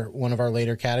for one of our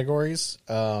later categories.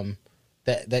 That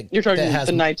you're talking that has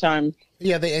the nighttime.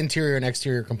 Yeah, the interior and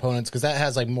exterior components, because that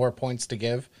has like more points to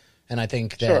give, and I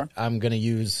think that I'm going to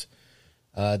use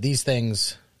these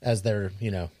things as their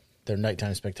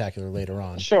nighttime spectacular later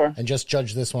on. Sure. And just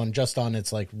judge this one just on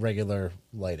its like regular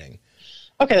lighting.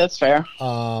 Okay, that's fair.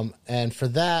 And for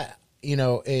that,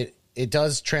 it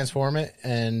does transform it,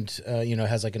 and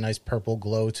has like a nice purple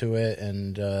glow to it,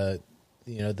 and I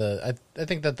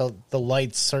think that the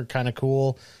lights are kind of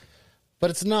cool, but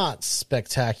it's not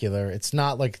spectacular. It's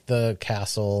not like the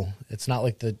castle. It's not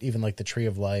like even like the Tree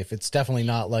of Life. It's definitely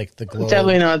not like the glow.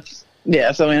 Definitely not. Yeah,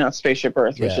 it's definitely not Spaceship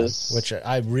Earth, which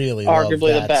I really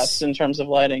arguably love. The best in terms of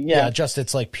lighting. Yeah, just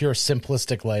it's like pure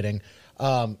simplistic lighting.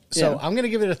 So I'm going to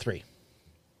give it a 3.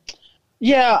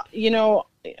 Yeah,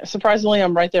 surprisingly,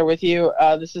 I'm right there with you.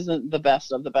 This isn't the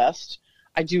best of the best.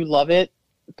 I do love it,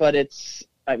 but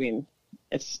I'm going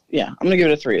to give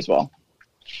it a 3 as well.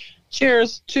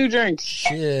 Cheers. 2 drinks.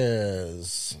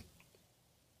 Cheers.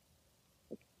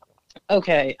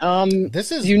 Okay.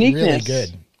 This is uniqueness. Really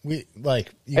good. We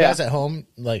you guys at home,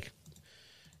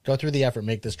 go through the effort,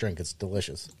 make this drink. It's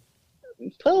delicious.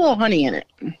 Put a little honey in it.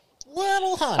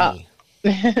 Little honey.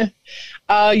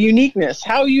 Uniqueness.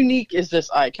 How unique is this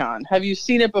icon? Have you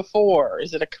seen it before?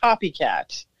 Is it a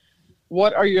copycat?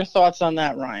 What are your thoughts on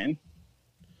that, Ryan?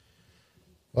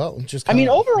 Well, just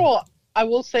overall, I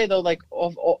will say though,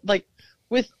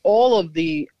 with all of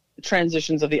the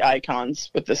transitions of the icons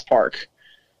with this park,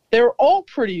 they're all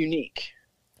pretty unique.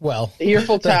 Well, the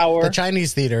Eiffel Tower, the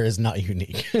Chinese theater is not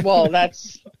unique. Well,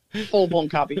 that's full-blown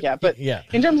copycat. But yeah,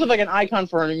 in terms of like an icon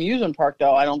for an amusement park,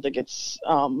 though, I don't think it's.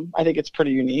 I think it's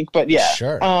pretty unique. But yeah,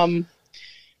 sure.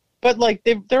 But like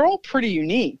they're all pretty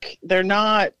unique. They're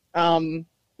not. The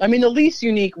least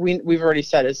unique we've already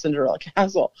said is Cinderella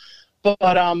Castle,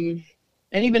 but and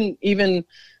even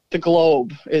the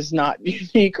globe is not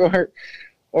unique or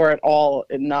or at all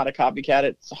not a copycat.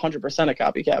 It's 100% a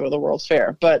copycat of the World's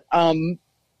Fair. But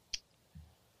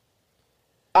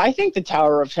I think the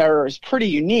Tower of Terror is pretty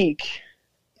unique.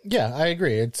 Yeah, I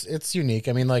agree. It's unique.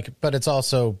 I mean, like, but it's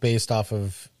also based off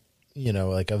of, you know,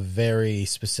 like a very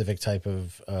specific type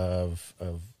of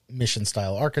mission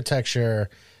style architecture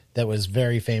that was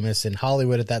very famous in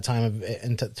Hollywood at that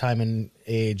time and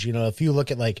age. You know, if you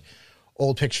look at like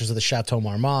old pictures of the Chateau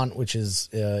Marmont, which is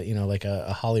you know, like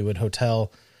a Hollywood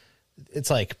hotel, it's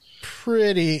like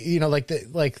pretty, you know, like they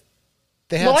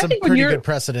had some pretty good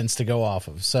precedents to go off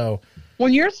of. So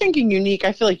when you're thinking unique,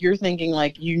 I feel like you're thinking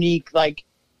like unique, like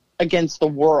against the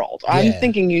world. Yeah. I'm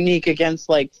thinking unique against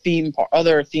like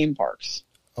other theme parks.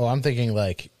 Oh, I'm thinking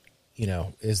like, you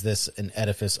know, is this an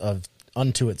edifice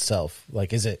unto itself?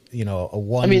 Like, is it, you know, a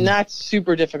one? I mean, that's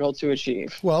super difficult to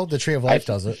achieve. Well, the Tree of Life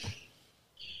does it.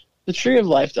 The Tree of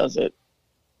Life does it.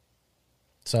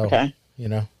 So, okay. You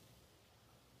know,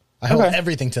 I hold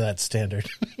everything to that standard.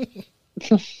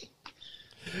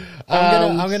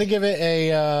 I'm gonna give it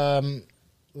a.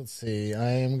 Let's see. I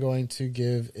am going to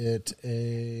give it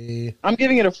a. I'm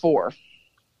giving it a 4.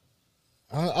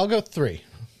 I'll go 3.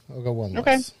 I'll go 1 less.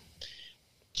 Okay.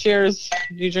 Cheers.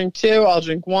 You drink 2. I'll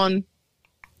drink 1.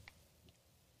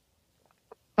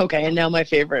 Okay, and now my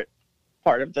favorite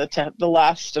part of the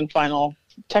last and final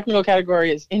technical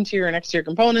category is interior and exterior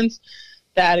components.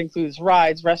 That includes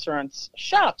rides, restaurants,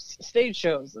 shops, stage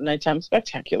shows, and nighttime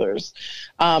spectaculars.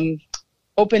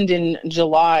 Opened in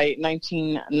July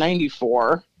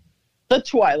 1994, the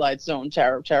Twilight Zone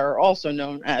Tower of Terror, also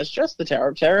known as just the Tower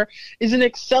of Terror, is an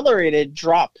accelerated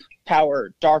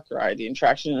drop-powered dark ride. The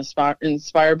attraction is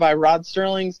inspired by Rod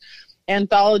Serling's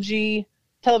anthology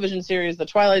television series, The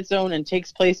Twilight Zone, and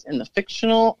takes place in the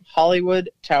fictional Hollywood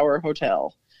Tower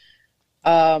Hotel.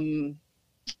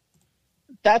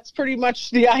 That's pretty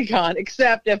much the icon,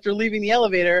 except after leaving the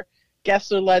elevator,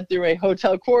 guests are led through a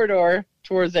hotel corridor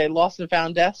towards a lost and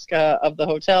found desk of the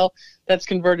hotel that's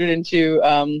converted into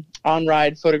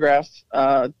on-ride photograph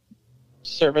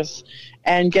service.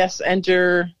 And guests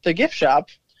enter the gift shop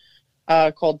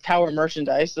called Tower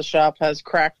Merchandise. The shop has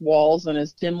cracked walls and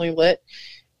is dimly lit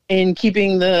in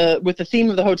keeping with the theme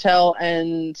of the hotel,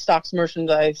 and stocks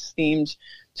merchandise themed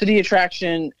to the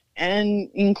attraction, and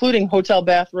including hotel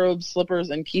bathrobes, slippers,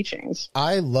 and keychains.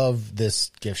 I love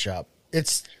this gift shop.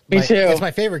 Me too. It's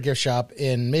my favorite gift shop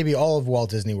in maybe all of Walt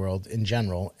Disney World in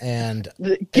general. And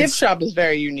the gift shop is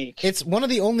very unique. It's one of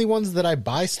the only ones that I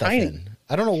buy stuff in.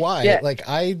 I don't know why. Yeah. Like,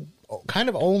 I kind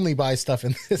of only buy stuff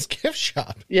in this gift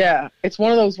shop. Yeah. It's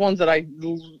one of those ones that I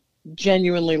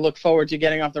genuinely look forward to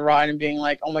getting off the ride and being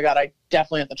like, oh my God, I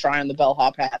definitely have to try on the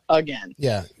bellhop hat again.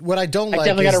 Yeah. What I don't like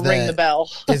definitely got to ring the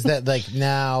bell. is that like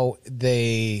now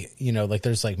they, you know, like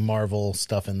there's like Marvel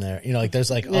stuff in there, you know, like there's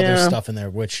like other stuff in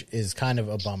there, which is kind of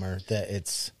a bummer that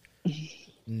it's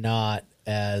not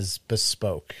as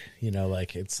bespoke, you know,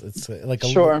 like it's like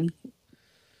sure.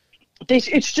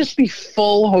 It's just be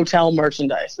full hotel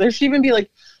merchandise. There should even be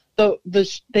like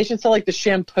they should sell like the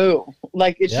shampoo.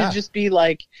 Like it should just be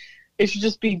like, it should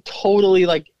just be totally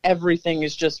like everything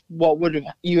is just what would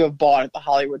you have bought at the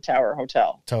Hollywood Tower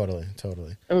Hotel. Totally.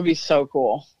 It would be so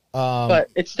cool. But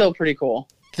it's still pretty cool.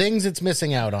 Things it's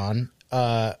missing out on.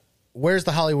 Where's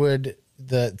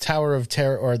the Tower of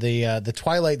Terror or the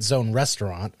Twilight Zone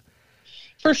restaurant?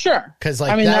 For sure. Because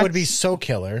like that would be so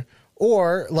killer.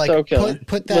 Or like so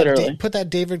put that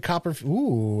David Copperfield.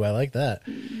 Ooh, I like that.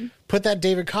 Put that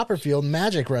David Copperfield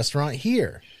Magic Restaurant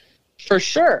here. For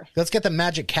sure. Let's get the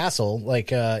Magic Castle,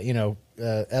 like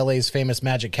LA's famous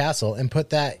Magic Castle, and put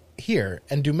that here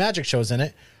and do magic shows in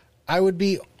it. I would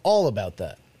be all about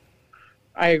that.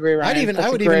 I agree, Ryan. I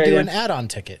would even do an add-on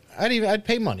ticket. I'd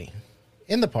pay money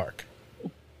in the park.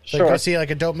 So sure. Go see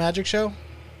like a dope magic show.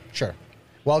 Sure.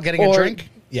 While getting a drink.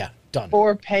 Yeah. Done.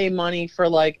 Or pay money for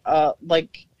like a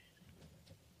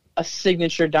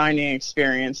signature dining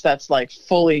experience that's like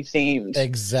fully themed.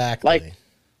 Exactly.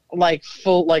 Like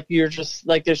full, like you're just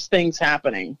like there's things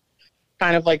happening,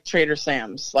 kind of like Trader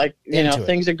Sam's. Like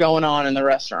things are going on in the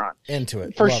restaurant. Into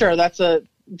it for sure. That's a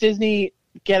Disney.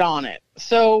 Get on it.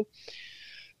 So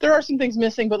there are some things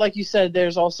missing, but like you said,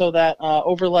 there's also that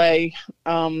overlay,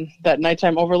 that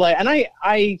nighttime overlay, and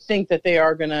I think that they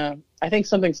are gonna. I think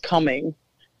something's coming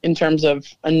in terms of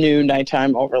a new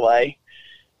nighttime overlay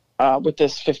with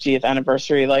this 50th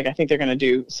anniversary. Like, I think they're going to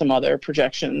do some other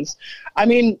projections. I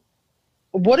mean,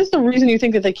 what is the reason you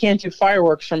think that they can't do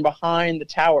fireworks from behind the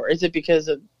tower? Is it because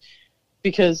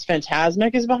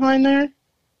Fantasmic is behind there?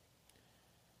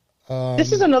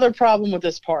 This is another problem with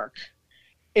this park.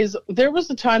 Is there was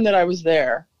a time that I was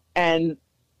there, and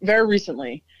very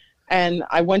recently, and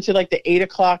I went to like the 8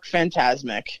 o'clock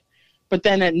Fantasmic, but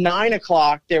then at 9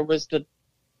 o'clock there was the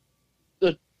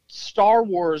Star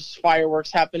Wars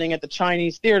fireworks happening at the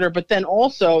Chinese theater, but then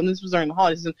also, and this was during the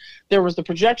holidays, there was the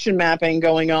projection mapping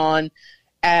going on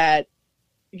at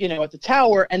the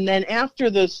tower, and then after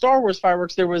the Star Wars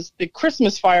fireworks, there was the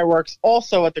Christmas fireworks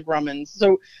also at the Grummins.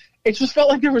 So it just felt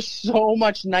like there was so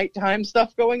much nighttime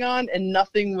stuff going on, and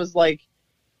nothing was like.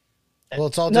 Well,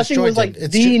 it's all nothing disjointed. was like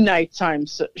it's the nighttime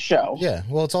show. Yeah,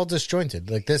 well, it's all disjointed.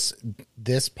 Like this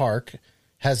park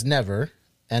has never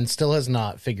and still has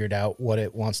not figured out what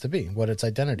it wants to be, what its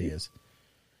identity is.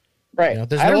 Right.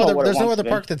 There's no other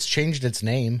park that's changed its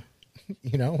name.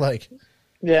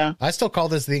 Yeah. I still call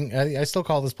this place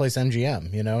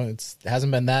MGM. It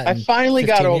hasn't been that. I finally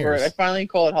got over years. it. I finally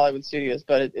call it Hollywood Studios,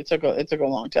 but it took a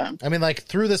long time. I mean,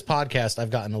 through this podcast, I've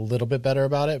gotten a little bit better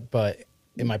about it, but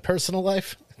in my personal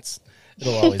life,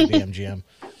 it'll always be MGM.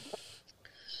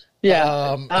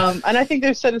 Yeah. And I think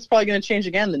they've said it's probably going to change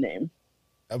again, the name.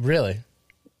 Really?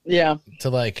 Yeah.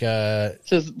 To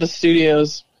to the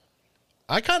studios.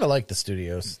 I kind of like the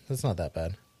studios. That's not that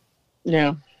bad.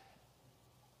 Yeah.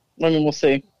 I mean, we'll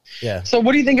see. Yeah. So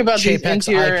what do you think about these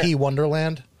interior... IP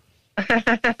Wonderland?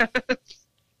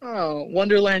 Oh,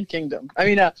 Wonderland Kingdom. I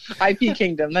mean, IP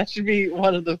Kingdom. That should be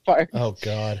one of the parks. Oh,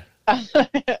 God.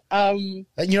 You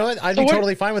know what? I'd be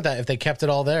totally fine with that if they kept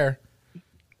it all there.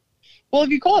 Well, if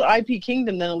you call it IP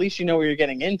Kingdom, then at least you know what you're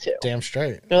getting into. Damn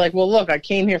straight. They're like, well, look, I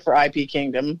came here for IP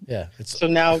Kingdom. Yeah. So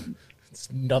now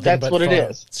it's nothing that's but what photo. it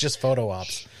is. It's just photo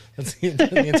ops.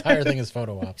 The entire thing is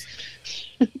photo ops.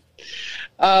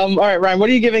 All right, Ryan, what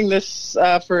are you giving this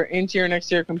for interior and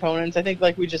exterior components? I think,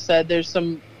 like we just said, there's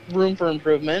some room for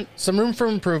improvement. And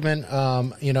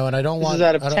I don't want... This is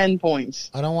out of 10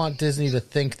 points. I don't want Disney to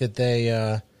think that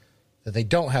they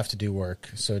don't have to do work,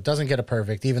 so it doesn't get a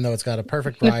perfect, even though it's got a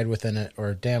perfect ride within it,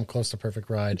 or damn close to perfect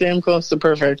ride. Damn close to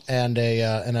perfect. And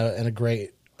a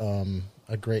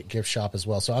great gift shop as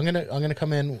well. So I'm gonna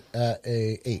come in at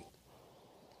a 8.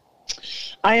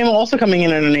 I am also coming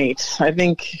in at an 8. I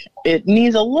think it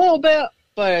needs a little bit,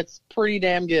 but it's pretty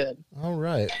damn good. All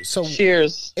right. So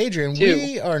cheers, Adrian.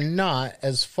 We are not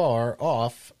as far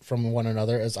off from one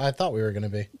another as I thought we were going to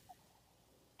be.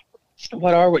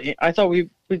 What are we? I thought we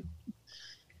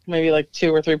maybe like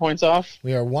 2 or 3 points off.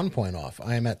 We are 1 point off.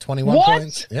 I am at 21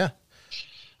 points. Yeah.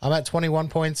 I'm at 21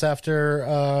 points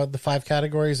after the 5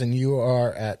 categories, and you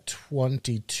are at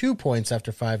 22 points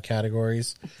after 5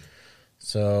 categories.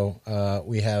 So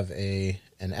we have an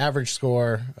average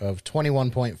score of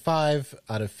 21.5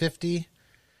 out of 50.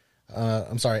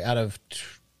 I'm sorry, out of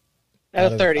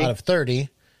 30. Out of 30.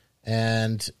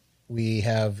 And we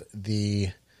have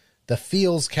the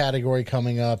feels category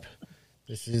coming up.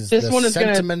 This one's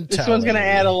gonna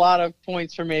add a lot of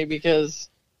points for me because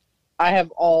I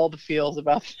have all the feels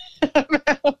about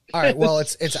all right, well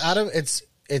it's out of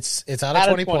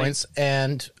 20 points,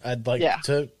 and I'd like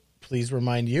to please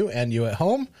remind you and you at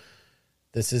home,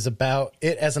 this is about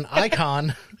it as an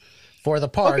icon for the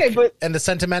park, and the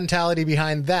sentimentality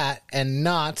behind that, and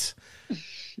not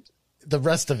the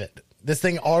rest of it. This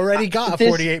thing already got a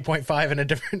 48.5 in a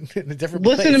different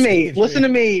place. Listen to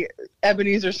me,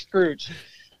 Ebenezer Scrooge.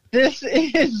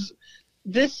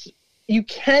 You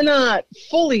cannot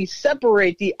fully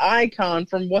separate the icon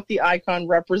from what the icon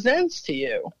represents to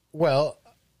you. Well,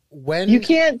 when you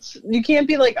can't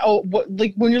be like,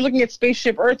 like when you're looking at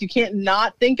Spaceship Earth, you can't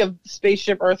not think of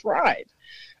Spaceship Earth ride.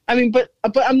 I mean, but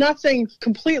I'm not saying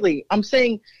completely. I'm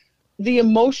saying the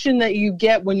emotion that you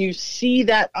get when you see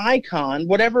that icon,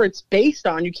 whatever it's based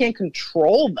on, you can't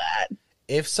control that.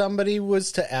 If somebody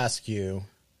was to ask you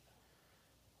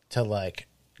to like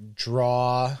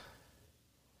draw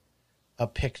a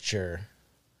picture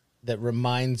that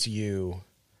reminds you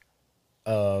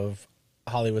of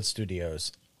Hollywood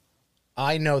Studios,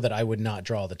 I know that I would not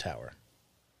draw the tower.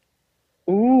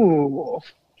 Ooh,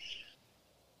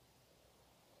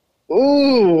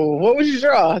 what would you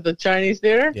draw? The Chinese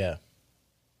theater? Yeah.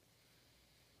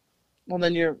 Well,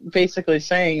 then you're basically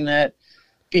saying that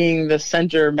being the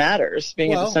center matters. At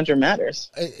the center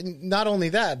matters. Not only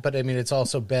that, but I mean, it's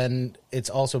also been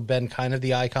kind of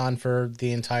the icon for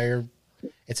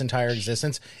its entire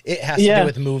existence. It has to do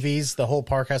with movies. The whole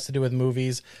park has to do with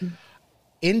movies.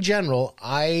 In general,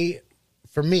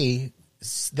 for me,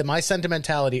 my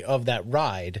sentimentality of that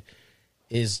ride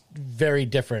is very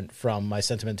different from my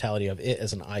sentimentality of it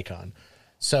as an icon.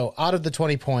 So out of the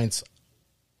 20 points,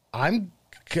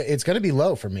 it's going to be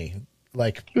low for me.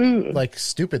 Like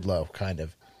stupid low, kind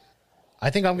of. I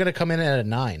think I'm going to come in at a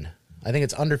 9. I think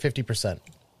it's under 50%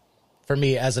 for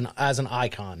me as an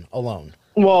icon alone.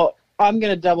 Well, I'm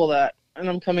going to double that. and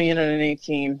I'm coming in at an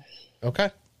 18. Okay.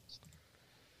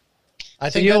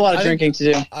 So you have a lot of drinking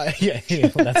to do. Yeah,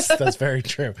 that's very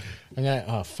true.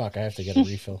 Oh fuck! I have to get a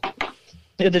refill.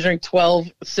 You have to drink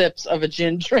 12 sips of a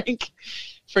gin drink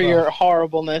for your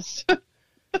horribleness.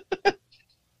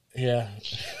 Yeah.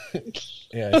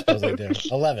 Yeah, I suppose I do.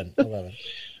 11.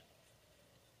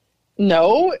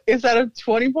 No, is that a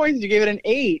 20 points? You gave it an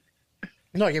 8.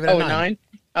 No, I gave it a 9.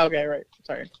 Okay, right.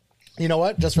 Sorry. You know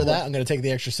what? Just for that, I'm going to take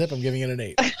the extra sip. I'm giving it an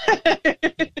 8.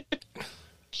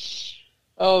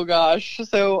 Oh, gosh.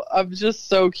 So I'm just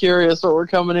so curious what we're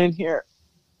coming in here.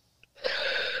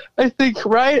 I think,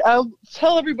 right? I'll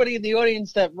tell everybody in the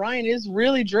audience that Ryan is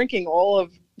really drinking all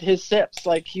of his sips.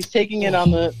 Like, he's taking it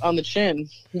on the chin,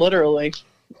 literally.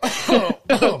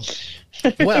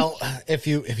 Well, if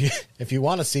you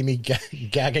want to see me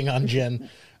gagging on gin,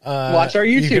 watch our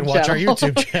YouTube channel. You can watch our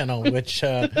YouTube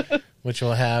channel, which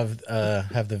will have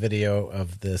the video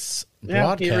of this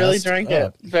broadcast. Yeah, he really drank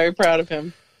it. Very proud of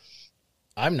him.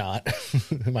 I'm not.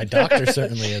 My doctor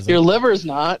certainly isn't. Your liver's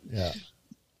not. Yeah.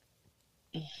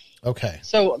 Okay.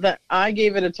 So that I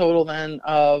gave it a total then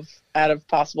of, out of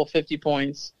possible 50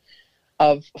 points,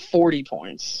 of 40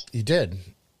 points. You did.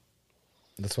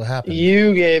 That's what happened.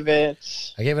 You gave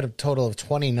it. I gave it a total of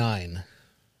 29.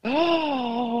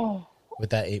 Oh. With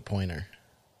that 8-pointer.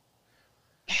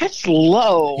 That's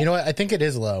low. You know what? I think it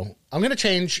is low. I'm gonna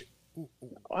change.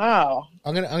 Wow.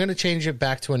 I'm gonna change it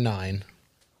back to a 9.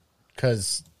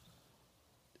 Because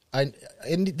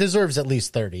it deserves at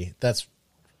least 30. That's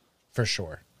for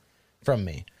sure from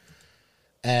me.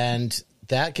 And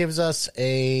that gives us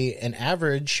an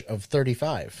average of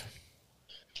 35.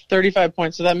 35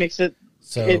 points. So that makes it.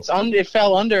 So it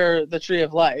fell under the Tree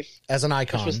of Life as an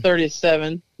icon, which was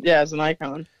 37. Yeah, as an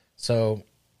icon. So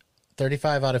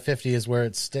 35 out of 50 is where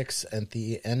it sticks at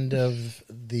the end of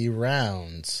the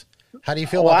rounds. How do you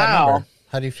feel about that number?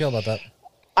 How do you feel about that?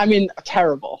 I mean,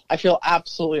 terrible. I feel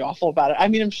absolutely awful about it. I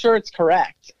mean, I'm sure it's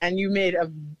correct. And you made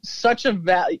such a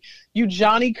value. You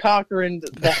Johnny Cochran'd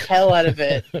the hell out of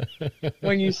it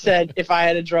when you said, if I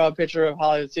had to draw a picture of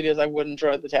Hollywood Studios, I wouldn't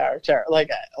draw the Tower of Terror. Like,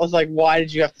 I was like, why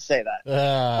did you have to say that?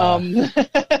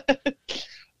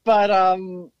 But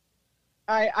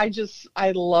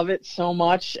I love it so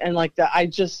much. And like that,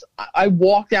 I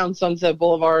walk down Sunset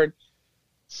Boulevard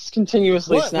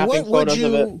continuously snapping photos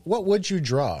of it. What would you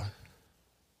draw?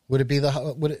 Would it be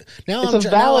now?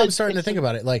 Now I'm starting to think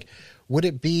about it. Like, would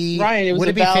it be Ryan? It was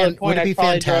a valid point. Would it be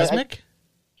Phantasmic?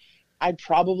 I'd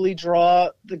probably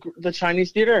draw the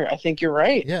Chinese theater. I think you're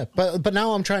right. Yeah, but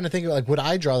now I'm trying to think of, like, would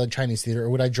I draw the Chinese theater, or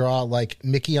would I draw like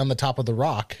Mickey on the top of the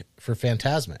rock for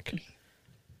Phantasmic?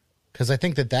 Because I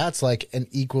think that's like an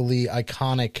equally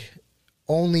iconic,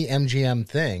 only MGM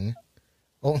thing.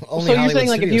 Only so you're Hollywood saying,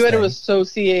 like, Studios if you had thing. to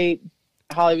associate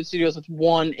Hollywood Studios with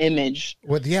one image,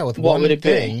 with what one would it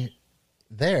thing be?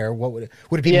 There, what would it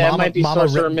be? Yeah, Mama, it might be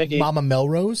Sorcerer Mickey. Mama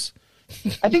Melrose.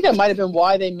 I think that might have been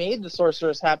why they made the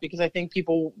Sorcerer's hat, because I think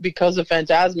people, because of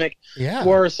Phantasmic,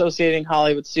 were associating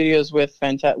Hollywood Studios with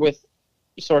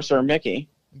Sorcerer Mickey.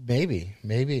 Maybe.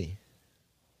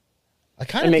 I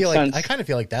kind of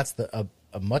feel like that's a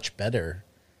much better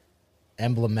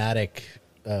emblematic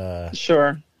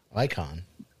icon.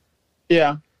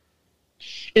 Yeah.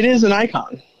 It is an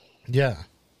icon. Yeah.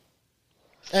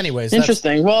 Anyways,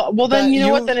 interesting. Well, then you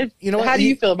know what? Then how do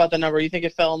you feel about the number? You think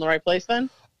it fell in the right place then?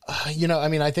 I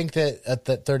mean, I think that at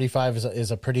that 35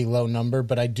 is a pretty low number,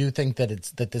 but I do think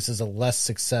that this is a less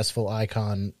successful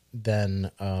icon than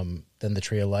the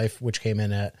Tree of Life, which came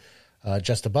in at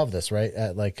just above this, right?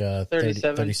 At like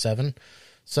 37.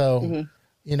 So,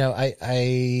 it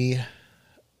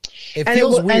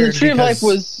feels weird. And the Tree of Life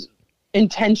was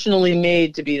intentionally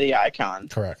made to be the icon.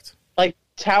 Correct. Like,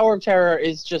 Tower of Terror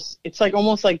is just, it's like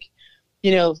almost like,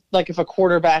 like if a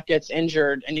quarterback gets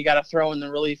injured and you got to throw in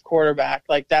the relief quarterback,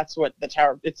 like that's what the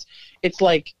Tower, it's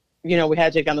like, we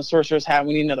had to take down the Sorcerer's hat.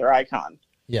 We need another icon.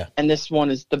 Yeah. And this one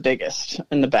is the biggest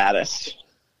and the baddest.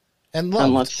 And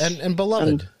loved and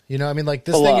beloved. I mean, like,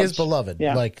 this thing is beloved.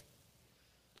 Yeah. Like,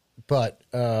 but,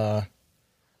 yeah,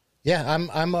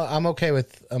 I'm okay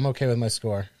with my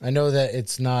score. I know that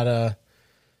it's not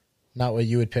what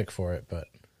you would pick for it, but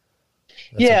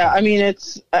yeah, okay. I mean,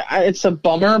 it's a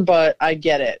bummer, but I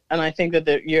get it, and I think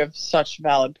that you have such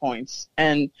valid points.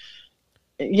 And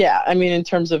yeah, I mean, in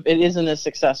terms of, it isn't as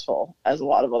successful as a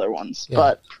lot of other ones. Yeah.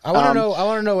 But I want to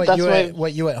know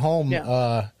what you at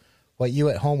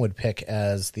home would pick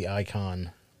as the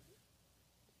icon.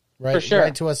 Right, for sure.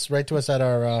 Write to us at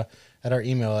our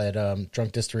email at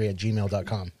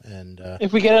drunkdistillery@gmail.com. And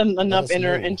if we get enough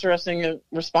interesting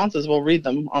responses, we'll read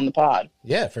them on the pod.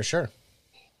 Yeah, for sure.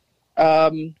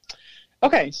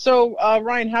 Okay, so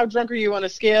Ryan, how drunk are you on a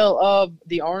scale of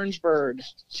the Orange Bird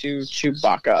to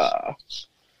Chewbacca?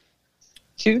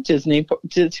 Two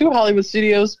Hollywood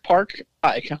Studios park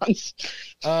icons.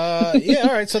 Yeah,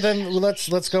 all right. So then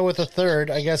let's go with a third.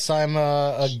 I guess I'm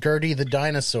a Gertie the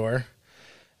dinosaur.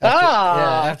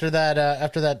 After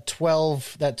that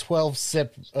 12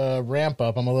 sip ramp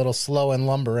up, I'm a little slow and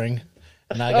lumbering,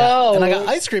 and I got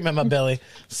ice cream in my belly.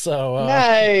 So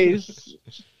nice.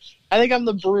 I think I'm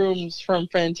the brooms from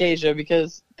Fantasia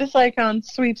because this icon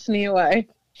sweeps me away.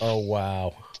 Oh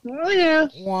wow. Oh yeah.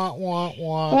 Wah, wah,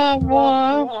 wah. Wah,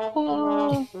 wah,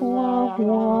 wah, wah,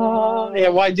 wah. Yeah,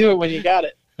 why do it when you got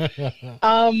it?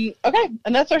 Okay,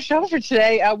 and that's our show for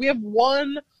today. We have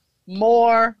one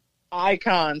more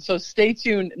icon, so stay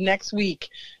tuned next week.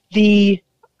 The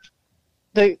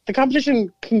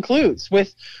competition concludes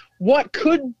with what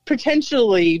could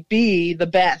potentially be the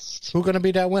best. Who's going to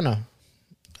be that winner?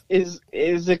 Is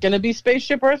it going to be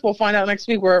Spaceship Earth? We'll find out next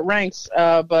week where it ranks.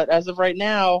 But as of right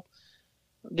now,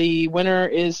 the winner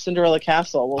is Cinderella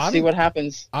Castle. We'll see what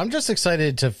happens. I'm just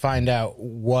excited to find out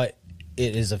what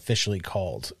it is officially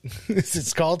called. Is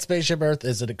it called Spaceship Earth?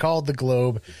 Is it called the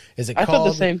Globe? I thought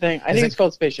the same thing. I think it's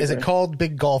called Spaceship Earth. Is it called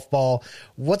Big Golf Ball?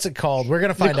 What's it called? We're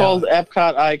going to find out. It's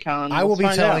called Epcot Icon. I will be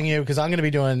telling you because I'm going to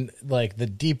be doing like the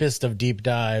deepest of deep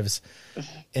dives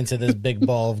into this big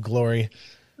ball of glory.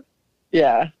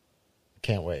 Yeah.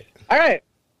 Can't wait. All right.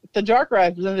 The Dark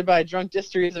Ride, presented by Drunk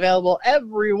District, is available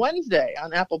every Wednesday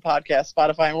on Apple Podcasts,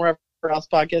 Spotify, and wherever else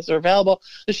podcasts are available.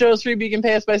 The show is free, but you can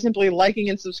pay us by simply liking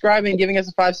and subscribing, giving us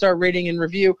a 5-star rating and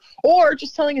review, or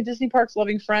just telling a Disney Parks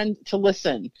loving friend to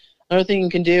listen. Another thing you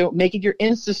can do, make it your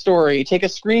Insta story. Take a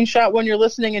screenshot when you're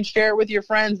listening and share it with your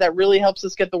friends. That really helps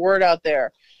us get the word out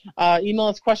there. Email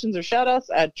us questions or shout-outs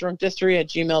at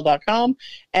drunkdistory@gmail.com.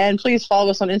 And please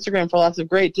follow us on Instagram for lots of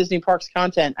great Disney Parks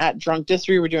content at Drunk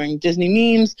Distory. We're doing Disney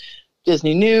memes,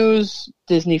 Disney news,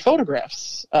 Disney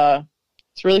photographs.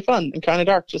 It's really fun and kind of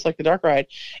dark, just like the Dark Ride.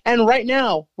 And right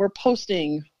now, we're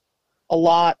posting a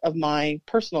lot of my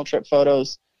personal trip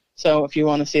photos. So if you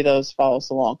want to see those, follow us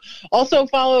along. Also,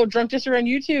 follow Drunk District on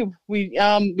YouTube. We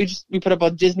put up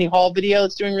a Disney Haul video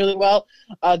that's doing really well.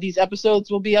 These episodes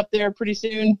will be up there pretty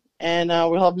soon, and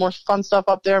we'll have more fun stuff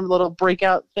up there, little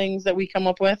breakout things that we come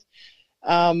up with.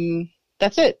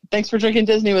 That's it. Thanks for drinking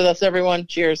Disney with us, everyone.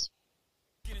 Cheers.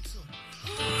 You're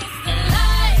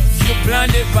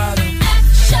blinded by the